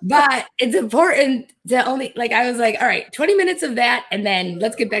 but it's important to only I was like, all right, 20 minutes of that, and then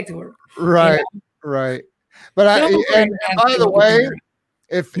let's get back to work. Right, right. But by the way,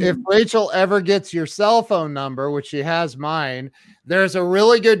 if Rachel ever gets your cell phone number, which she has mine, there's a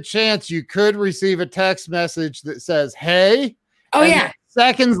really good chance you could receive a text message that says, "Hey." Oh, yeah.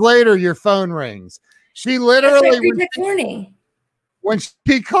 Seconds later, your phone rings. She literally, when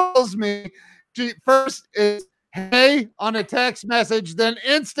she calls me, she first is, "Hey," on a text message, then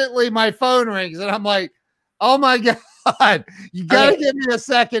instantly my phone rings. And I'm like, oh my God, you got to give me a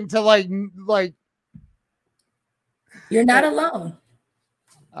second to like. You're not alone.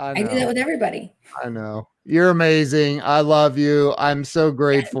 I do that with everybody. I know. You're amazing. I love you. I'm so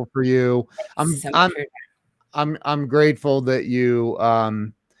grateful for you. I'm grateful that you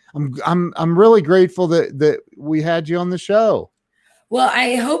I'm really grateful that we had you on the show. Well,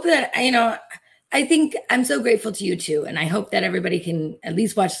 I hope that I think I'm so grateful to you too, and I hope that everybody can at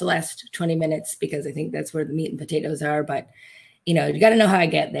least watch the last 20 minutes because I think that's where the meat and potatoes are. But you got to know how I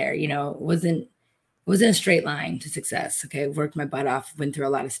get there. It wasn't a straight line to success. Okay, I've worked my butt off, went through a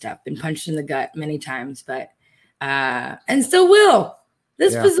lot of stuff, been punched in the gut many times, but and still will.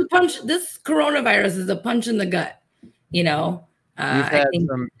 This was a punch. This coronavirus is a punch in the gut. You've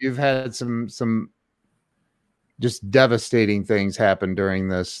had some just devastating things happen during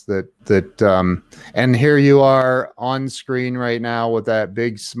this. And here you are on screen right now with that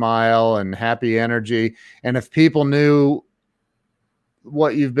big smile and happy energy. And if people knew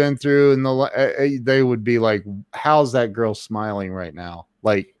what you've been through, and they would be like, "How's that girl smiling right now?"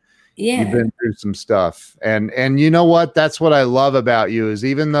 Like. Yeah. You've been through some stuff. And you know what? That's what I love about you is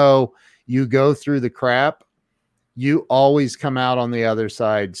even though you go through the crap, you always come out on the other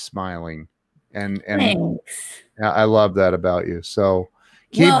side smiling. And thanks. I love that about you. So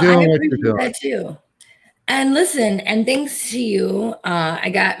keep doing what you're doing. That too. And listen, and thanks to you, I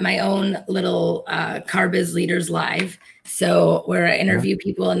got my own little Car Biz Leaders Live. So where I interview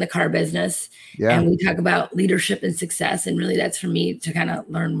people in the car business and we talk about leadership and success. And really that's for me to kind of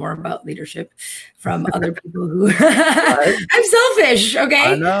learn more about leadership from other people who I'm selfish.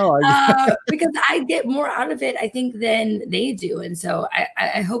 Okay. I know. Because I get more out of it, I think, than they do. And so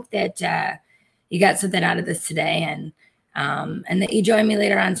I hope that you got something out of this today and that you join me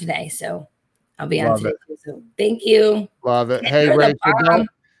later on today. So I'll be on today too. So thank you. Love it. Hey, Rachel,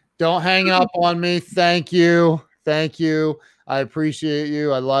 don't hang up on me. Thank you. Thank you. I appreciate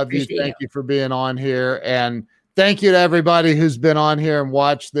you. I love you. Thank you for being on here. And thank you to everybody who's been on here and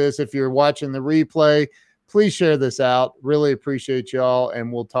watched this. If you're watching the replay, please share this out. Really appreciate y'all.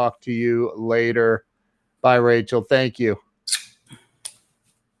 And we'll talk to you later. Bye, Rachel. Thank you.